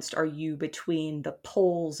balanced are you between the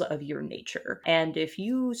poles of your nature? And if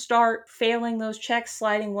you start failing those checks,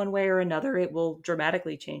 sliding one way or another, it will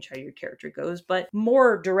dramatically change how your character goes. But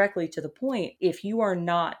more directly to the point, if you are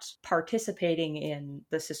not participating in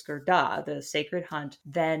the Sisker Da, the sacred hunt,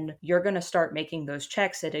 then you're going to start making those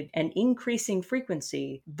checks at an increasing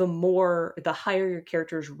frequency, the higher your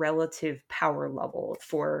character's relative power level.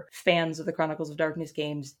 For fans of the Chronicles of Darkness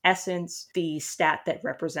games, essence, the stat that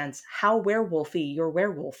represents how werewolfy your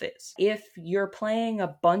werewolf is. If you're playing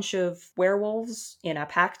a bunch of werewolves in a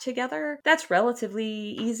pack together, that's relatively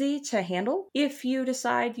easy to handle. If you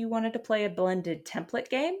decide you wanted to play a blended template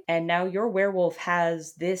game, and now your werewolf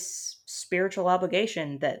has this spiritual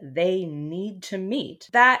obligation that they need to meet,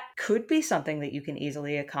 that could be something that you can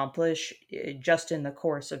easily accomplish just in the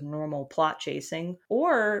course of normal plot chasing,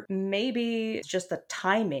 or maybe just the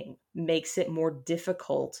timing makes it more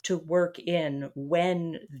difficult to work in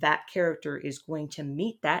when that character is going to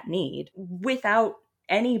meet that need without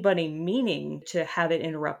anybody meaning to have it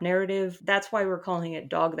interrupt narrative. That's why we're calling it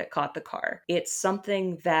Dog That Caught the Car. It's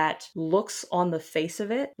something that looks on the face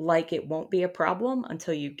of it like it won't be a problem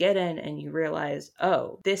until you get in and you realize,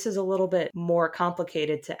 oh, this is a little bit more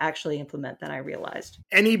complicated to actually implement than I realized.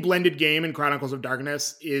 Any blended game in Chronicles of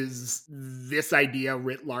Darkness is this idea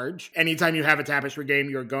writ large. Anytime you have a Tapestry game,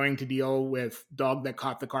 you're going to deal with Dog That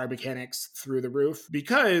Caught the Car mechanics through the roof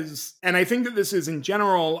because, and I think that this is in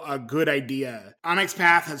general a good idea, Onyx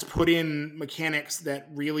Path has put in mechanics that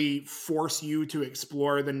really force you to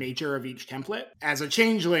explore the nature of each template. As a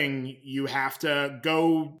changeling, you have to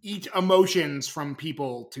go eat emotions from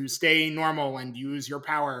people to stay normal and use your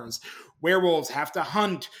powers. Werewolves have to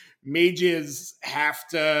hunt. Mages have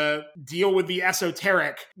to deal with the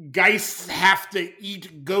esoteric. Geists have to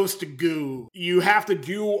eat ghost goo. You have to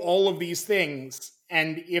do all of these things.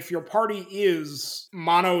 And if your party is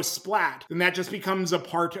mono splat, then that just becomes a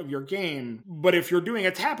part of your game. But if you're doing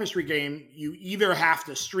a Tapestry game, you either have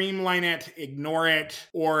to streamline it, ignore it,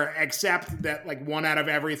 or accept that like 1 out of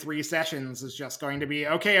every 3 sessions is just going to be,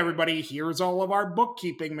 okay, everybody, here's all of our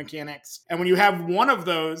bookkeeping mechanics. And when you have one of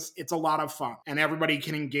those, it's a lot of fun and everybody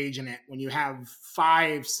can engage in it. When you have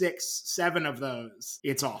 5, 6, 7 of those,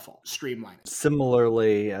 it's awful. Streamline it.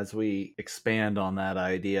 Similarly, as we expand on that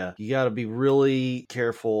idea, you got to be really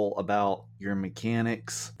careful about your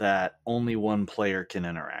mechanics that only one player can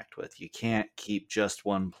interact with. You can't keep just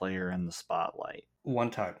one player in the spotlight.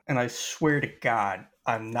 One time, and I swear to God,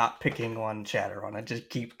 I'm not picking on Shadowrun. I just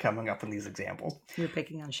keep coming up with these examples. You're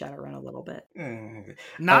picking on Shadowrun a little bit.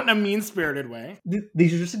 Not in a mean-spirited way.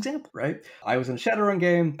 These are just examples, right? I was in a Shadowrun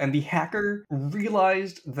game, and the hacker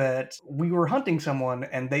realized that we were hunting someone,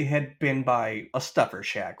 and they had been by a Stuffer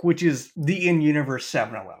Shack, which is the in-universe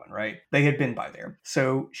 7-Eleven, right? They had been by there.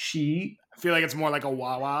 So she... I feel like it's more like a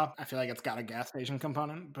Wawa. I feel like it's got a gas station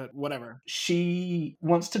component, but whatever. She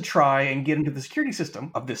wants to try and get into the security system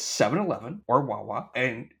of this 7-Eleven or Wawa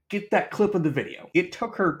and get that clip of the video. It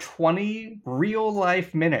took her 20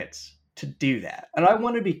 real-life minutes to do that. And I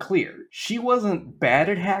want to be clear, she wasn't bad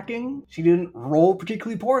at hacking, she didn't roll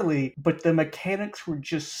particularly poorly, but the mechanics were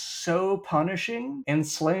just so punishing and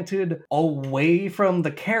slanted away from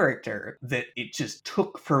the character that it just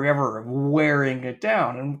took forever of wearing it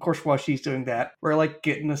down. And of course, while she's doing that, we're like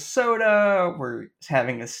getting a soda, we're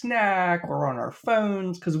having a snack, we're on our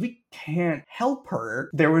phones, because we can't help her.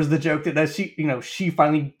 There was the joke that as she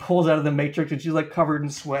finally pulls out of the Matrix and she's like covered in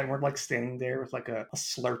sweat and we're like standing there with like a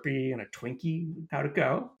Slurpee and a Twinkie. How'd it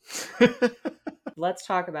go? Let's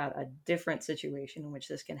talk about a different situation in which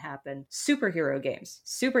this can happen. Superhero games.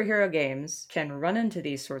 Superhero games can run into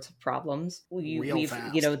these sorts of problems. Real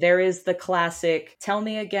fast. There is the classic, tell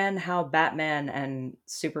me again how Batman and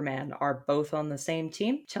Superman are both on the same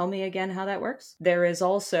team. Tell me again how that works. There is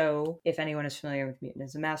also, if anyone is familiar with Mutant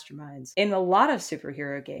Ninja Masterminds, in a lot of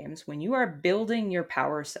superhero games, when you are building your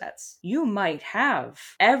power sets, you might have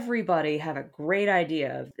everybody have a great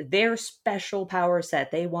idea of their special power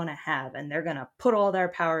set they want to have, and they're going to put all their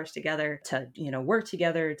powers together to, work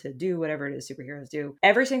together to do whatever it is superheroes do.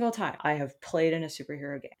 Every single time I have played in a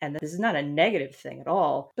superhero game, and this is not a negative thing at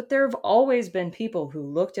all, but there have always been people who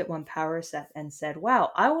looked at one power set and said,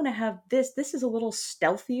 wow, I want to have this. This is a little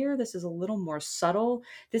stealthier. This is a little more subtle.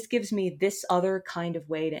 This gives me this other kind of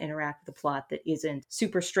way to interact with the plot that isn't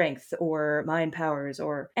super strength or mind powers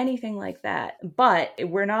or anything like that. But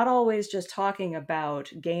we're not always just talking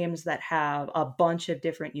about games that have a bunch of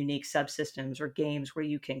different unique subsystems or games where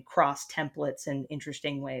you can cross templates in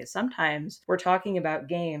interesting ways. Sometimes we're talking about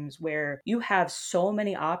games where you have so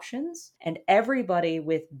many options and everybody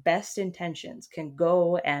with best intentions can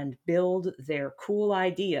go and build their cool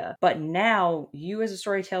idea. But now you as a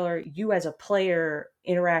storyteller, you as a player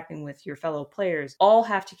interacting with your fellow players, all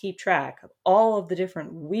have to keep track of all of the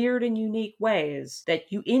different weird and unique ways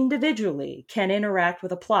that you individually can interact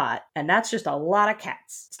with a plot. And that's just a lot of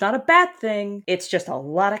cats. It's not a bad thing, it's just a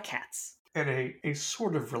lot of cats. In a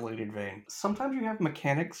sort of related vein, sometimes you have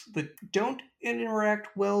mechanics that don't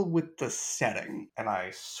interact well with the setting. And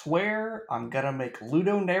I swear I'm gonna make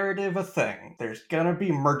ludonarrative a thing. There's gonna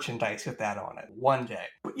be merchandise with that on it one day.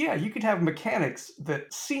 But yeah, you could have mechanics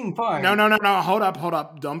that seem fine. No. Hold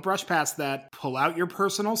up. Don't brush past that. Pull out your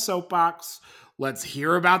personal soapbox. Let's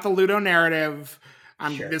hear about the ludonarrative.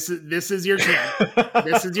 Sure. This is your chance.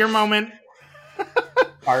 This is your moment.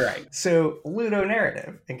 All right, so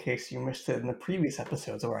ludonarrative, in case you missed it in the previous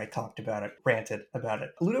episodes where I talked about it, ranted about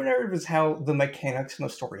it. Ludonarrative is how the mechanics in the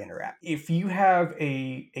story interact. If you have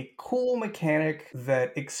a cool mechanic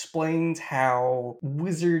that explains how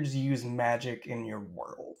wizards use magic in your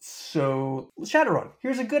world. So, Shadowrun,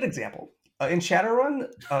 here's a good example. In Shadowrun,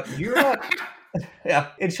 you're not...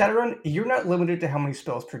 Yeah, in Shadowrun, you're not limited to how many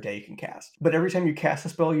spells per day you can cast. But every time you cast a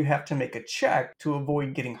spell, you have to make a check to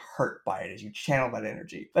avoid getting hurt by it as you channel that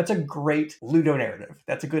energy. That's a great ludonarrative.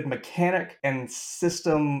 That's a good mechanic and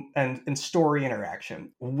system and story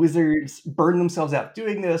interaction. Wizards burn themselves out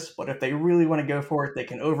doing this, but if they really want to go for it, they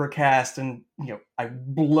can overcast and, I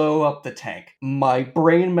blow up the tank. My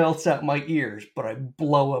brain melts out my ears, but I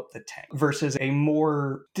blow up the tank. Versus a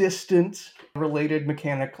more distant related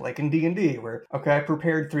mechanic like in D&D where, okay, I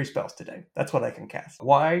prepared 3 spells today. That's what I can cast.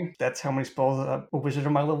 Why? That's how many spells a wizard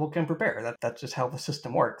of my level can prepare. That's just how the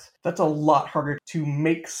system works. That's a lot harder to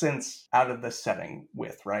make sense out of the setting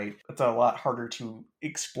with, right? That's a lot harder to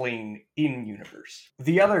explain in universe.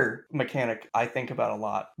 The other mechanic I think about a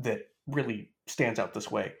lot that really stands out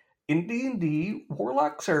this way. In D&D,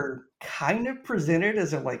 warlocks are kind of presented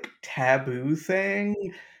as a taboo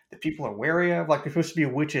thing that people are wary of. Like, they're supposed to be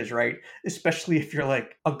witches, right? Especially if you're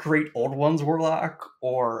like a Great Old Ones warlock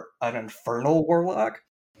or an Infernal warlock.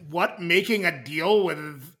 What, making a deal with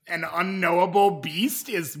an unknowable beast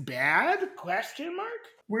is bad? Question mark?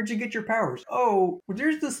 Where'd you get your powers? Oh,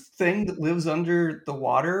 there's this thing that lives under the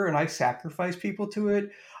water and I sacrifice people to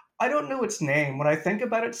it. I don't know its name. When I think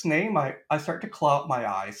about its name, I start to claw out my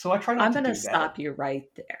eyes. So I try not to do that. I'm going to stop you right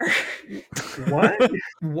there. What?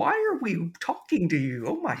 Why are we talking to you?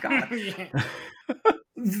 Oh my God.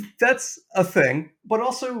 That's a thing. But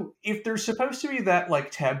also, if they're supposed to be that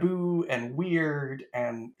taboo and weird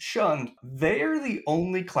and shunned, they are the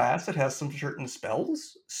only class that has some certain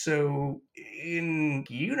spells. So in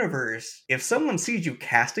universe, if someone sees you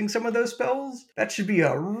casting some of those spells, that should be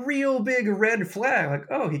a real big red flag. Like,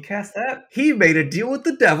 oh, he cast that? He made a deal with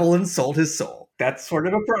the devil and sold his soul. That's sort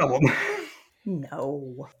of a problem.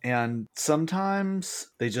 No. And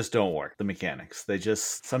sometimes they just don't work, the mechanics.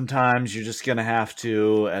 Sometimes you're just going to have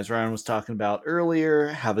to, as Ryan was talking about earlier,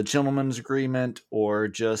 have a gentleman's agreement or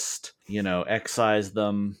just, excise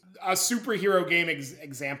them. A superhero game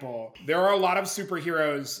example. There are a lot of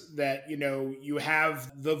superheroes that, you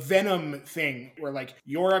have the Venom thing where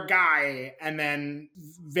you're a guy and then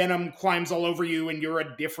Venom climbs all over you and you're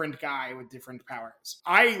a different guy with different powers.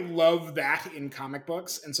 I love that in comic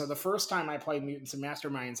books. And so the first time I played Mutants and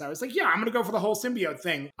Masterminds, I was like, yeah, I'm going to go for the whole symbiote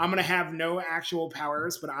thing. I'm going to have no actual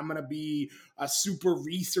powers, but I'm going to be a super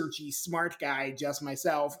researchy smart guy just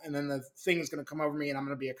myself. And then the thing is going to come over me and I'm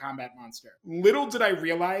going to be a combat monster. Little did I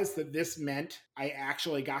realize that this meant I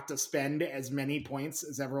actually got to spend as many points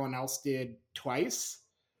as everyone else did twice.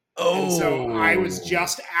 Oh. And so I was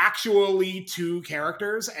just actually 2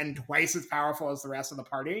 characters and twice as powerful as the rest of the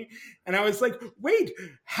party. And I was like, wait,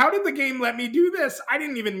 how did the game let me do this? I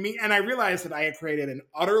didn't even mean... And I realized that I had created an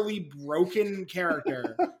utterly broken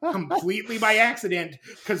character completely by accident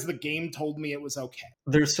because the game told me it was okay.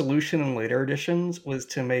 Their solution in later editions was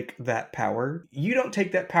to make that power. You don't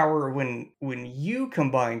take that power when you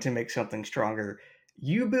combine to make something stronger.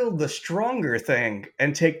 You build the stronger thing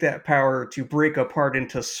and take that power to break apart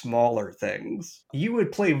into smaller things. You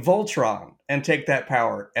would play Voltron and take that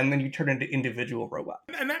power, and then you turn into individual robots.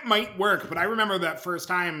 And that might work, but I remember that first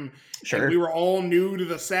time Sure. we were all new to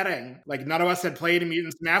the setting. None of us had played in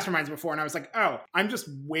Mutants and Masterminds before, and I was like, oh, I'm just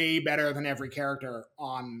way better than every character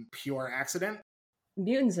on pure accident.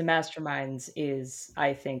 Mutants and Masterminds is,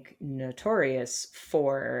 I think, notorious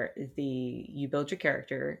for you build your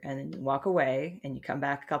character and then you walk away and you come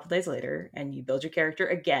back a couple days later and you build your character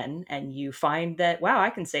again and you find that, wow, I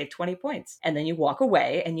can save 20 points. And then you walk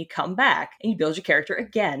away and you come back and you build your character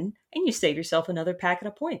again and you save yourself another packet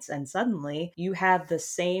of points. And suddenly you have the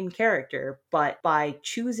same character, but by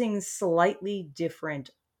choosing slightly different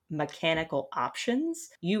mechanical options,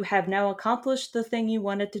 you have now accomplished the thing you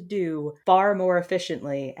wanted to do far more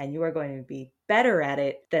efficiently, and you are going to be better at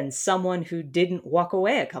it than someone who didn't walk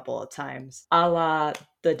away a couple of times. A la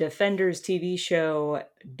the Defenders TV show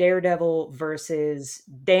Daredevil versus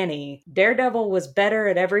Danny. Daredevil was better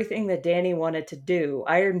at everything that Danny wanted to do.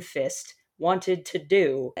 Iron Fist wanted to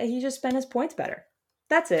do. He just spent his points better.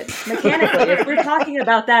 That's it. Mechanically, if we're talking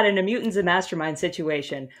about that in a Mutants and Mastermind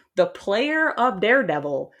situation, the player of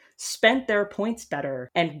Daredevil spent their points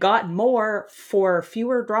better and got more for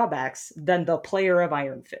fewer drawbacks than the player of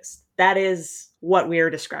Iron Fist. That is what we are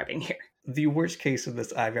describing here. The worst case of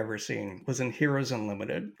this I've ever seen was in Heroes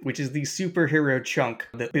Unlimited, which is the superhero chunk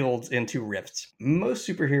that builds into rifts. Most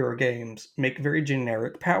superhero games make very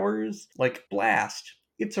generic powers, like Blast.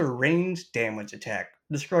 It's a ranged damage attack.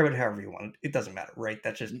 Describe it however you want. It doesn't matter, right?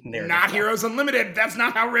 That's just narrative. Not Heroes Unlimited. That's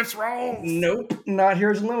not how Rifts rolls. Nope, not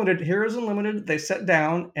Heroes Unlimited. Heroes Unlimited, they sat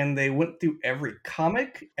down and they went through every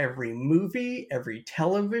comic, every movie, every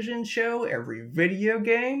television show, every video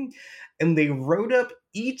game, and they wrote up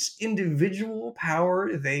each individual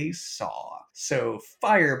power they saw. So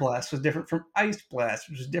Fire Blast was different from Ice Blast,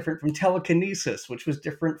 which was different from Telekinesis, which was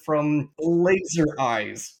different from Laser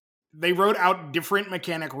Eyes. They wrote out different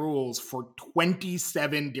mechanic rules for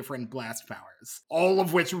 27 different blast powers, all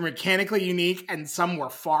of which were mechanically unique, and some were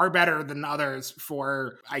far better than others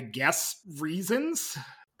for, I guess, reasons.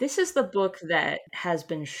 This is the book that has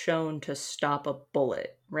been shown to stop a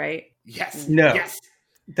bullet, right? Yes. No. Yes.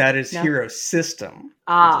 That is No? Hero System.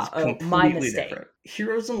 My mistake. Different.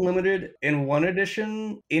 Heroes Unlimited in one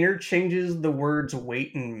edition interchanges the words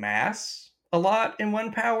weight and mass a lot in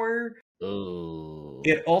one power. Oh.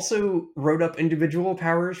 It also wrote up individual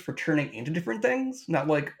powers for turning into different things. Not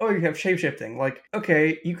like, oh, you have shapeshifting. Like,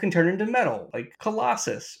 okay, you can turn into metal, like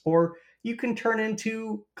Colossus, or you can turn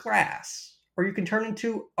into glass, or you can turn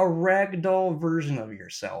into a ragdoll version of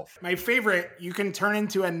yourself. My favorite, you can turn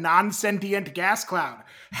into a non-sentient gas cloud.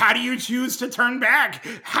 How do you choose to turn back?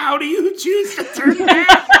 How do you choose to turn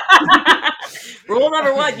back? Rule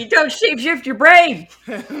number 1, you don't shapeshift your brain.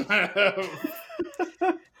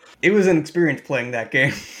 It was an experience playing that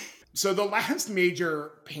game. So the last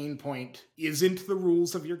major pain point isn't the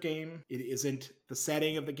rules of your game. It isn't the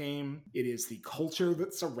setting of the game. It is the culture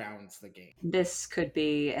that surrounds the game. This could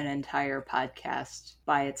be an entire podcast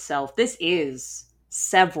by itself. This is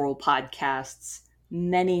several podcasts,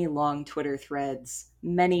 many long Twitter threads,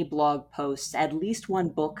 many blog posts, at least one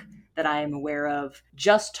book that I am aware of,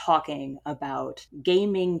 just talking about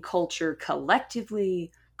gaming culture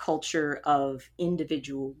collectively, culture of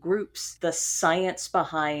individual groups, the science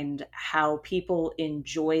behind how people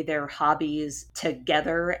enjoy their hobbies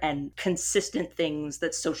together, and consistent things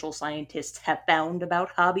that social scientists have found about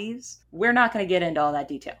hobbies. We're not going to get into all that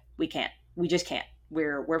detail. We can't. We just can't.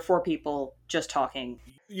 We're 4 people just talking.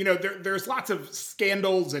 You know, there's lots of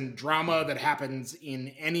scandals and drama that happens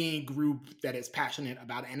in any group that is passionate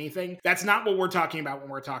about anything. That's not what we're talking about when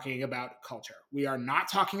we're talking about culture. We are not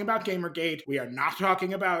talking about Gamergate. We are not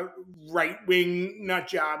talking about right-wing nut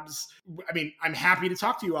jobs. I mean, I'm happy to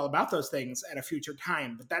talk to you all about those things at a future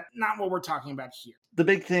time, but that's not what we're talking about here. The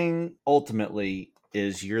big thing, ultimately,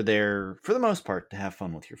 is you're there, for the most part, to have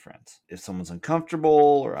fun with your friends. If someone's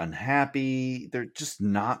uncomfortable or unhappy, they're just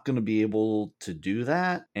not going to be able to do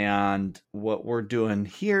that. And what we're doing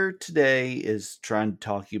here today is trying to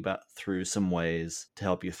talk you through some ways to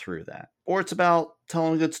help you through that. Or it's about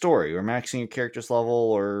telling a good story, or maxing your character's level,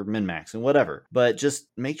 or min-maxing, whatever. But just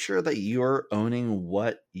make sure that you're owning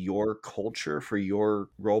what your culture for your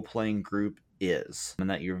role-playing group is, and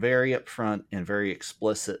that you're very upfront and very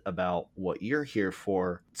explicit about what you're here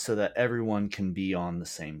for, so that everyone can be on the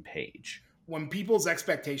same page. When people's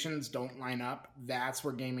expectations don't line up, that's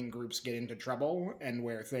where gaming groups get into trouble and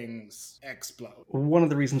where things explode. One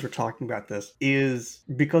of the reasons we're talking about this is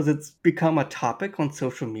because it's become a topic on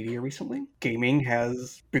social media recently. Gaming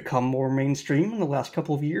has become more mainstream in the last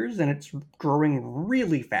couple of years, and it's growing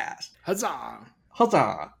really fast. Huzzah!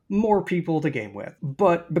 Huzzah! More people to game with.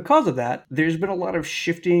 But because of that, there's been a lot of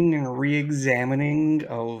shifting and re-examining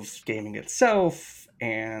of gaming itself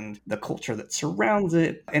and the culture that surrounds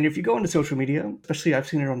it. And if you go into social media, especially I've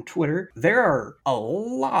seen it on Twitter, there are a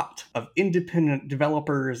lot of independent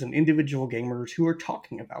developers and individual gamers who are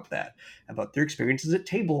talking about that, about their experiences at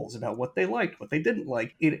tables, about what they liked, what they didn't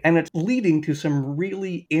like. And it's leading to some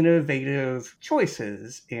really innovative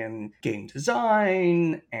choices in game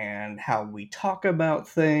design and how we talk about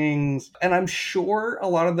things. And I'm sure a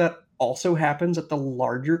lot of that also happens at the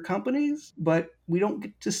larger companies, but we don't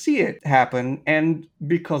get to see it happen. And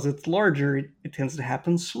because it's larger, it tends to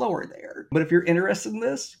happen slower there. But if you're interested in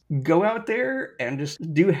this, go out there and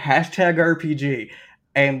just do hashtag RPG.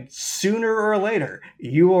 And sooner or later,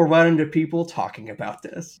 you will run into people talking about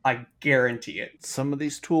this. I guarantee it. Some of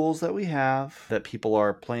these tools that we have that people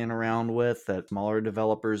are playing around with, that smaller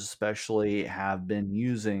developers especially have been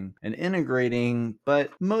using and integrating,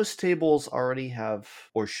 but most tables already have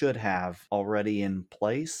or should have already in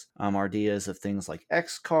place. Ideas of things like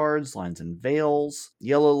X cards, lines and veils,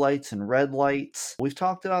 yellow lights and red lights. We've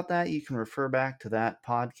talked about that. You can refer back to that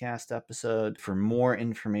podcast episode for more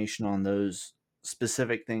information on those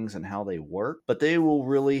specific things and how they work, but they will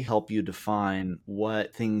really help you define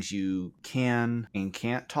what things you can and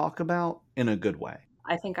can't talk about in a good way.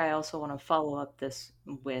 I think I also want to follow up this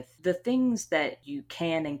with the things that you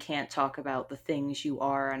can and can't talk about, the things you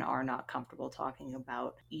are and are not comfortable talking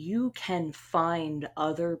about. You can find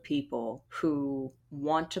other people who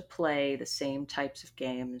want to play the same types of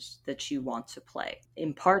games that you want to play,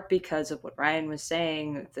 in part because of what Ryan was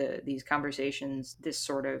saying. These conversations, this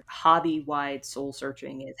sort of hobby-wide soul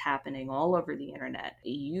searching is happening all over the internet.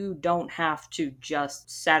 You don't have to just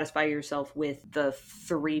satisfy yourself with the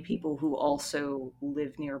 3 people who also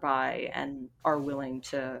live nearby and are willing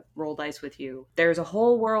to roll dice with you. There's a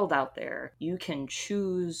whole world out there. You can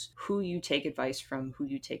choose who you take advice from, who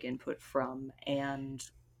you take input from, and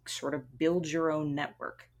sort of build your own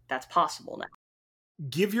network. That's possible now.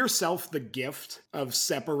 Give yourself the gift of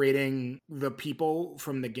separating the people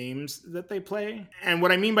from the games that they play. And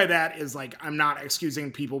what I mean by that is, like, I'm not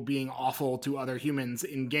excusing people being awful to other humans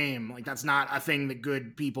in game. Like, that's not a thing that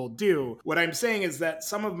good people do. What I'm saying is that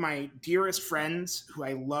some of my dearest friends who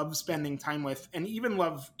I love spending time with and even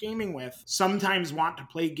love gaming with sometimes want to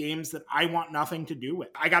play games that I want nothing to do with.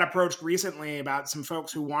 I got approached recently about some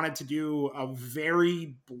folks who wanted to do a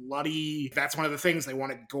very bloody, that's one of the things, they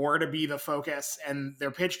wanted gore to be the focus, and their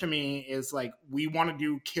pitch to me is like, we want to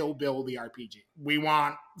do Kill Bill the RPG. We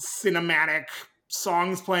want cinematic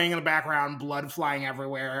songs playing in the background, blood flying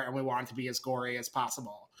everywhere, and we want it to be as gory as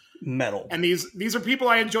possible. Metal. And these are people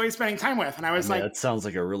I enjoy spending time with. And I was like, that sounds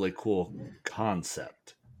like a really cool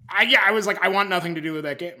concept. I was like, I want nothing to do with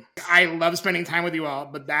that game. I love spending time with you all,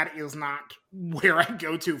 but that is not where I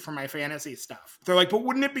go to for my fantasy stuff. They're like, but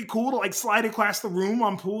wouldn't it be cool to like slide across the room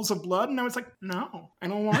on pools of blood? And I was like, no, I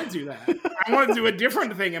don't want to do that. I want to do a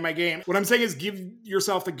different thing in my game. What I'm saying is give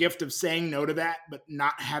yourself the gift of saying no to that, but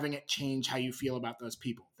not having it change how you feel about those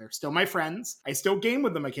people. They're still my friends. I still game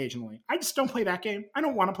with them occasionally. I just don't play that game. I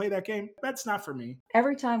don't want to play that game. That's not for me.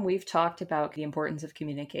 Every time we've talked about the importance of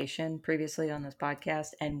communication previously on this podcast,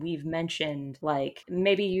 and we've mentioned, like,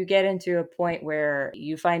 maybe you get into a point where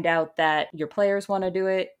you find out that your players want to do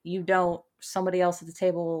it, you don't, somebody else at the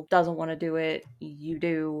table doesn't want to do it, you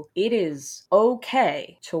do. It is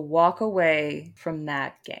okay to walk away from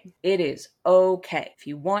that game. It is okay. If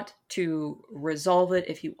you want to resolve it,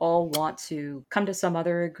 if you all want to come to some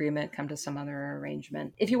other agreement, come to some other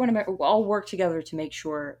arrangement, if you want to all work together to make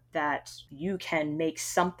sure that you can make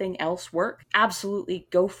something else work, absolutely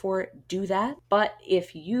go for it, do that. But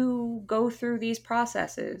if you go through these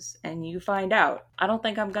processes and you find out, I don't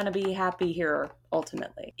think I'm going to be happy here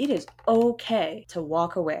ultimately, it is okay to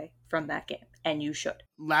walk away from that game, and you should.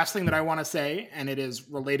 Last thing that I want to say, and it is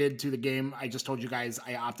related to the game I just told you guys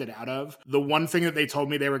I opted out of. The one thing that they told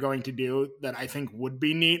me they were going to do that I think would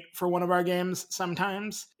be neat for one of our games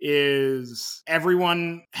sometimes is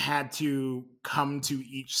everyone had to come to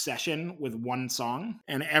each session with one song.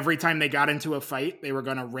 And every time they got into a fight, they were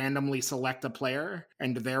going to randomly select a player,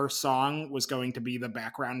 and their song was going to be the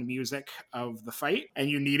background music of the fight. And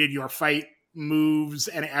you needed your fight moves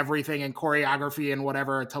and everything and choreography and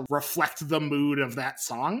whatever to reflect the mood of that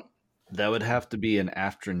song. That would have to be an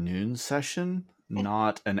afternoon session,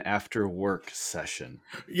 not an after work session.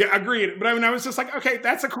 Yeah, agreed. But I mean, I was just like, okay,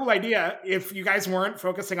 that's a cool idea. If you guys weren't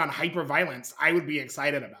focusing on hyper-violence, I would be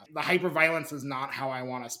excited about it. The hyper-violence is not how I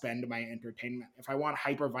want to spend my entertainment. If I want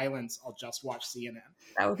hyper-violence, I'll just watch CNN.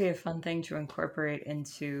 That would be a fun thing to incorporate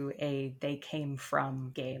into a They Came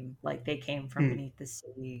From game. Like They Came From Beneath the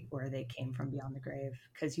Sea, or They Came From Beyond the Grave.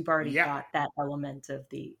 Because you've already got that element of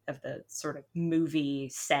the sort of movie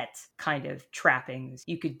set kind of trappings.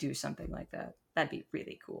 You could do something like that. That'd be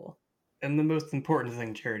really cool. And the most important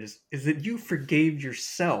thing, Jared, is that you forgave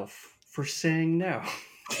yourself for saying no.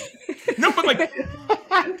 No, but like,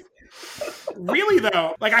 really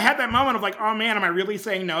though, like I had that moment of like, oh man, am I really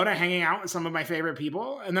saying no to hanging out with some of my favorite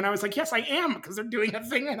people? And then I was like, yes, I am, because they're doing a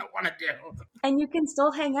thing I don't want to do. And you can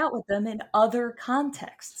still hang out with them in other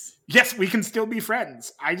contexts. Yes, we can still be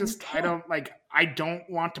friends. I don't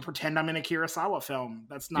want to pretend I'm in a Kurosawa film.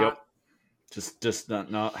 That's not. Yep. Just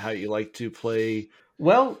not how you like to play.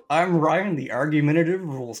 Well, I'm Ryan, the argumentative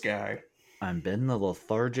rules guy. I'm Ben, the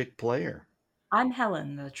lethargic player. I'm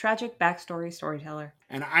Helen, the tragic backstory storyteller.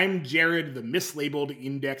 And I'm Jared, the mislabeled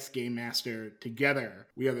index game master. Together,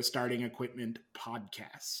 we are the Starting Equipment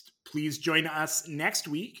Podcast. Please join us next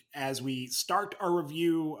week as we start our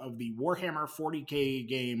review of the Warhammer 40k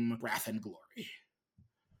game Wrath and Glory.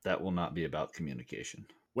 That will not be about communication.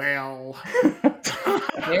 Well,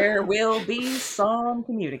 there will be some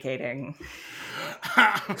communicating.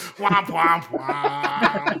 Womp womp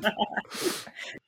womp.